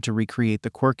Genus wanted to recreate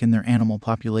the quirk in their animal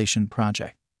population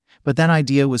project. But that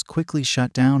idea was quickly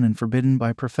shut down and forbidden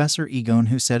by Professor 𝗍𝗠,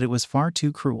 who said it was far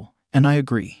too cruel. And I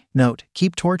agree. Note,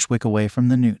 keep 𝗏𝗏 away from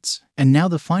the newts. And now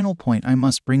the final point I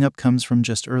must bring up comes from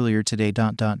just earlier today.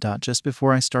 Just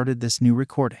before I started this new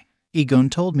recording, 𝗍𝗠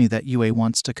told me that UA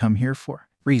wants to come here for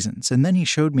reasons, and then he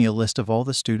showed me a list of all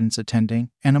the students attending,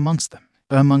 and amongst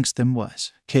them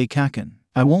was 𝗃𝗃.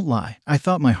 I won't lie, I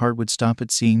thought my heart would stop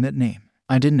at seeing that name.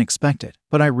 I didn't expect it,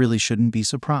 but I really shouldn't be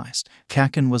surprised.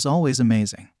 𝗃𝗃 was always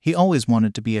amazing. He always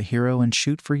wanted to be a hero and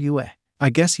shoot for UA. I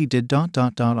guess he did.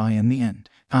 In the end.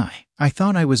 I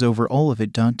thought I was over all of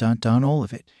it, all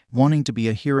of it, wanting to be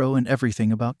a hero and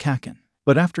everything about Kakin.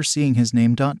 But after seeing his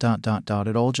name,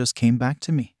 it all just came back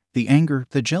to me. The anger,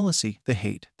 the jealousy, the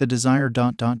hate, the desire,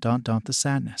 the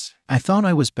sadness. I thought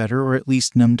I was better, or at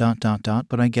least numb,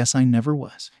 but I guess I never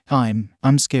was.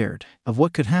 I'm scared of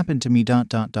what could happen to me,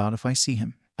 if I see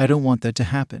him. I don't want that to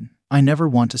happen. I never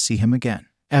want to see him again.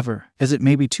 Ever. As it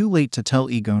may be too late to tell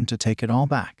Egon to take it all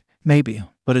back. Maybe.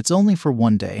 But it's only for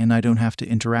one day and I don't have to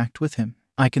interact with him.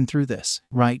 I can through this,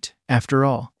 right? After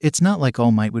all, it's not like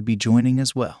All Might would be joining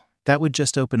as well. That would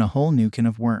just open a whole new can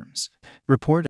of worms. Report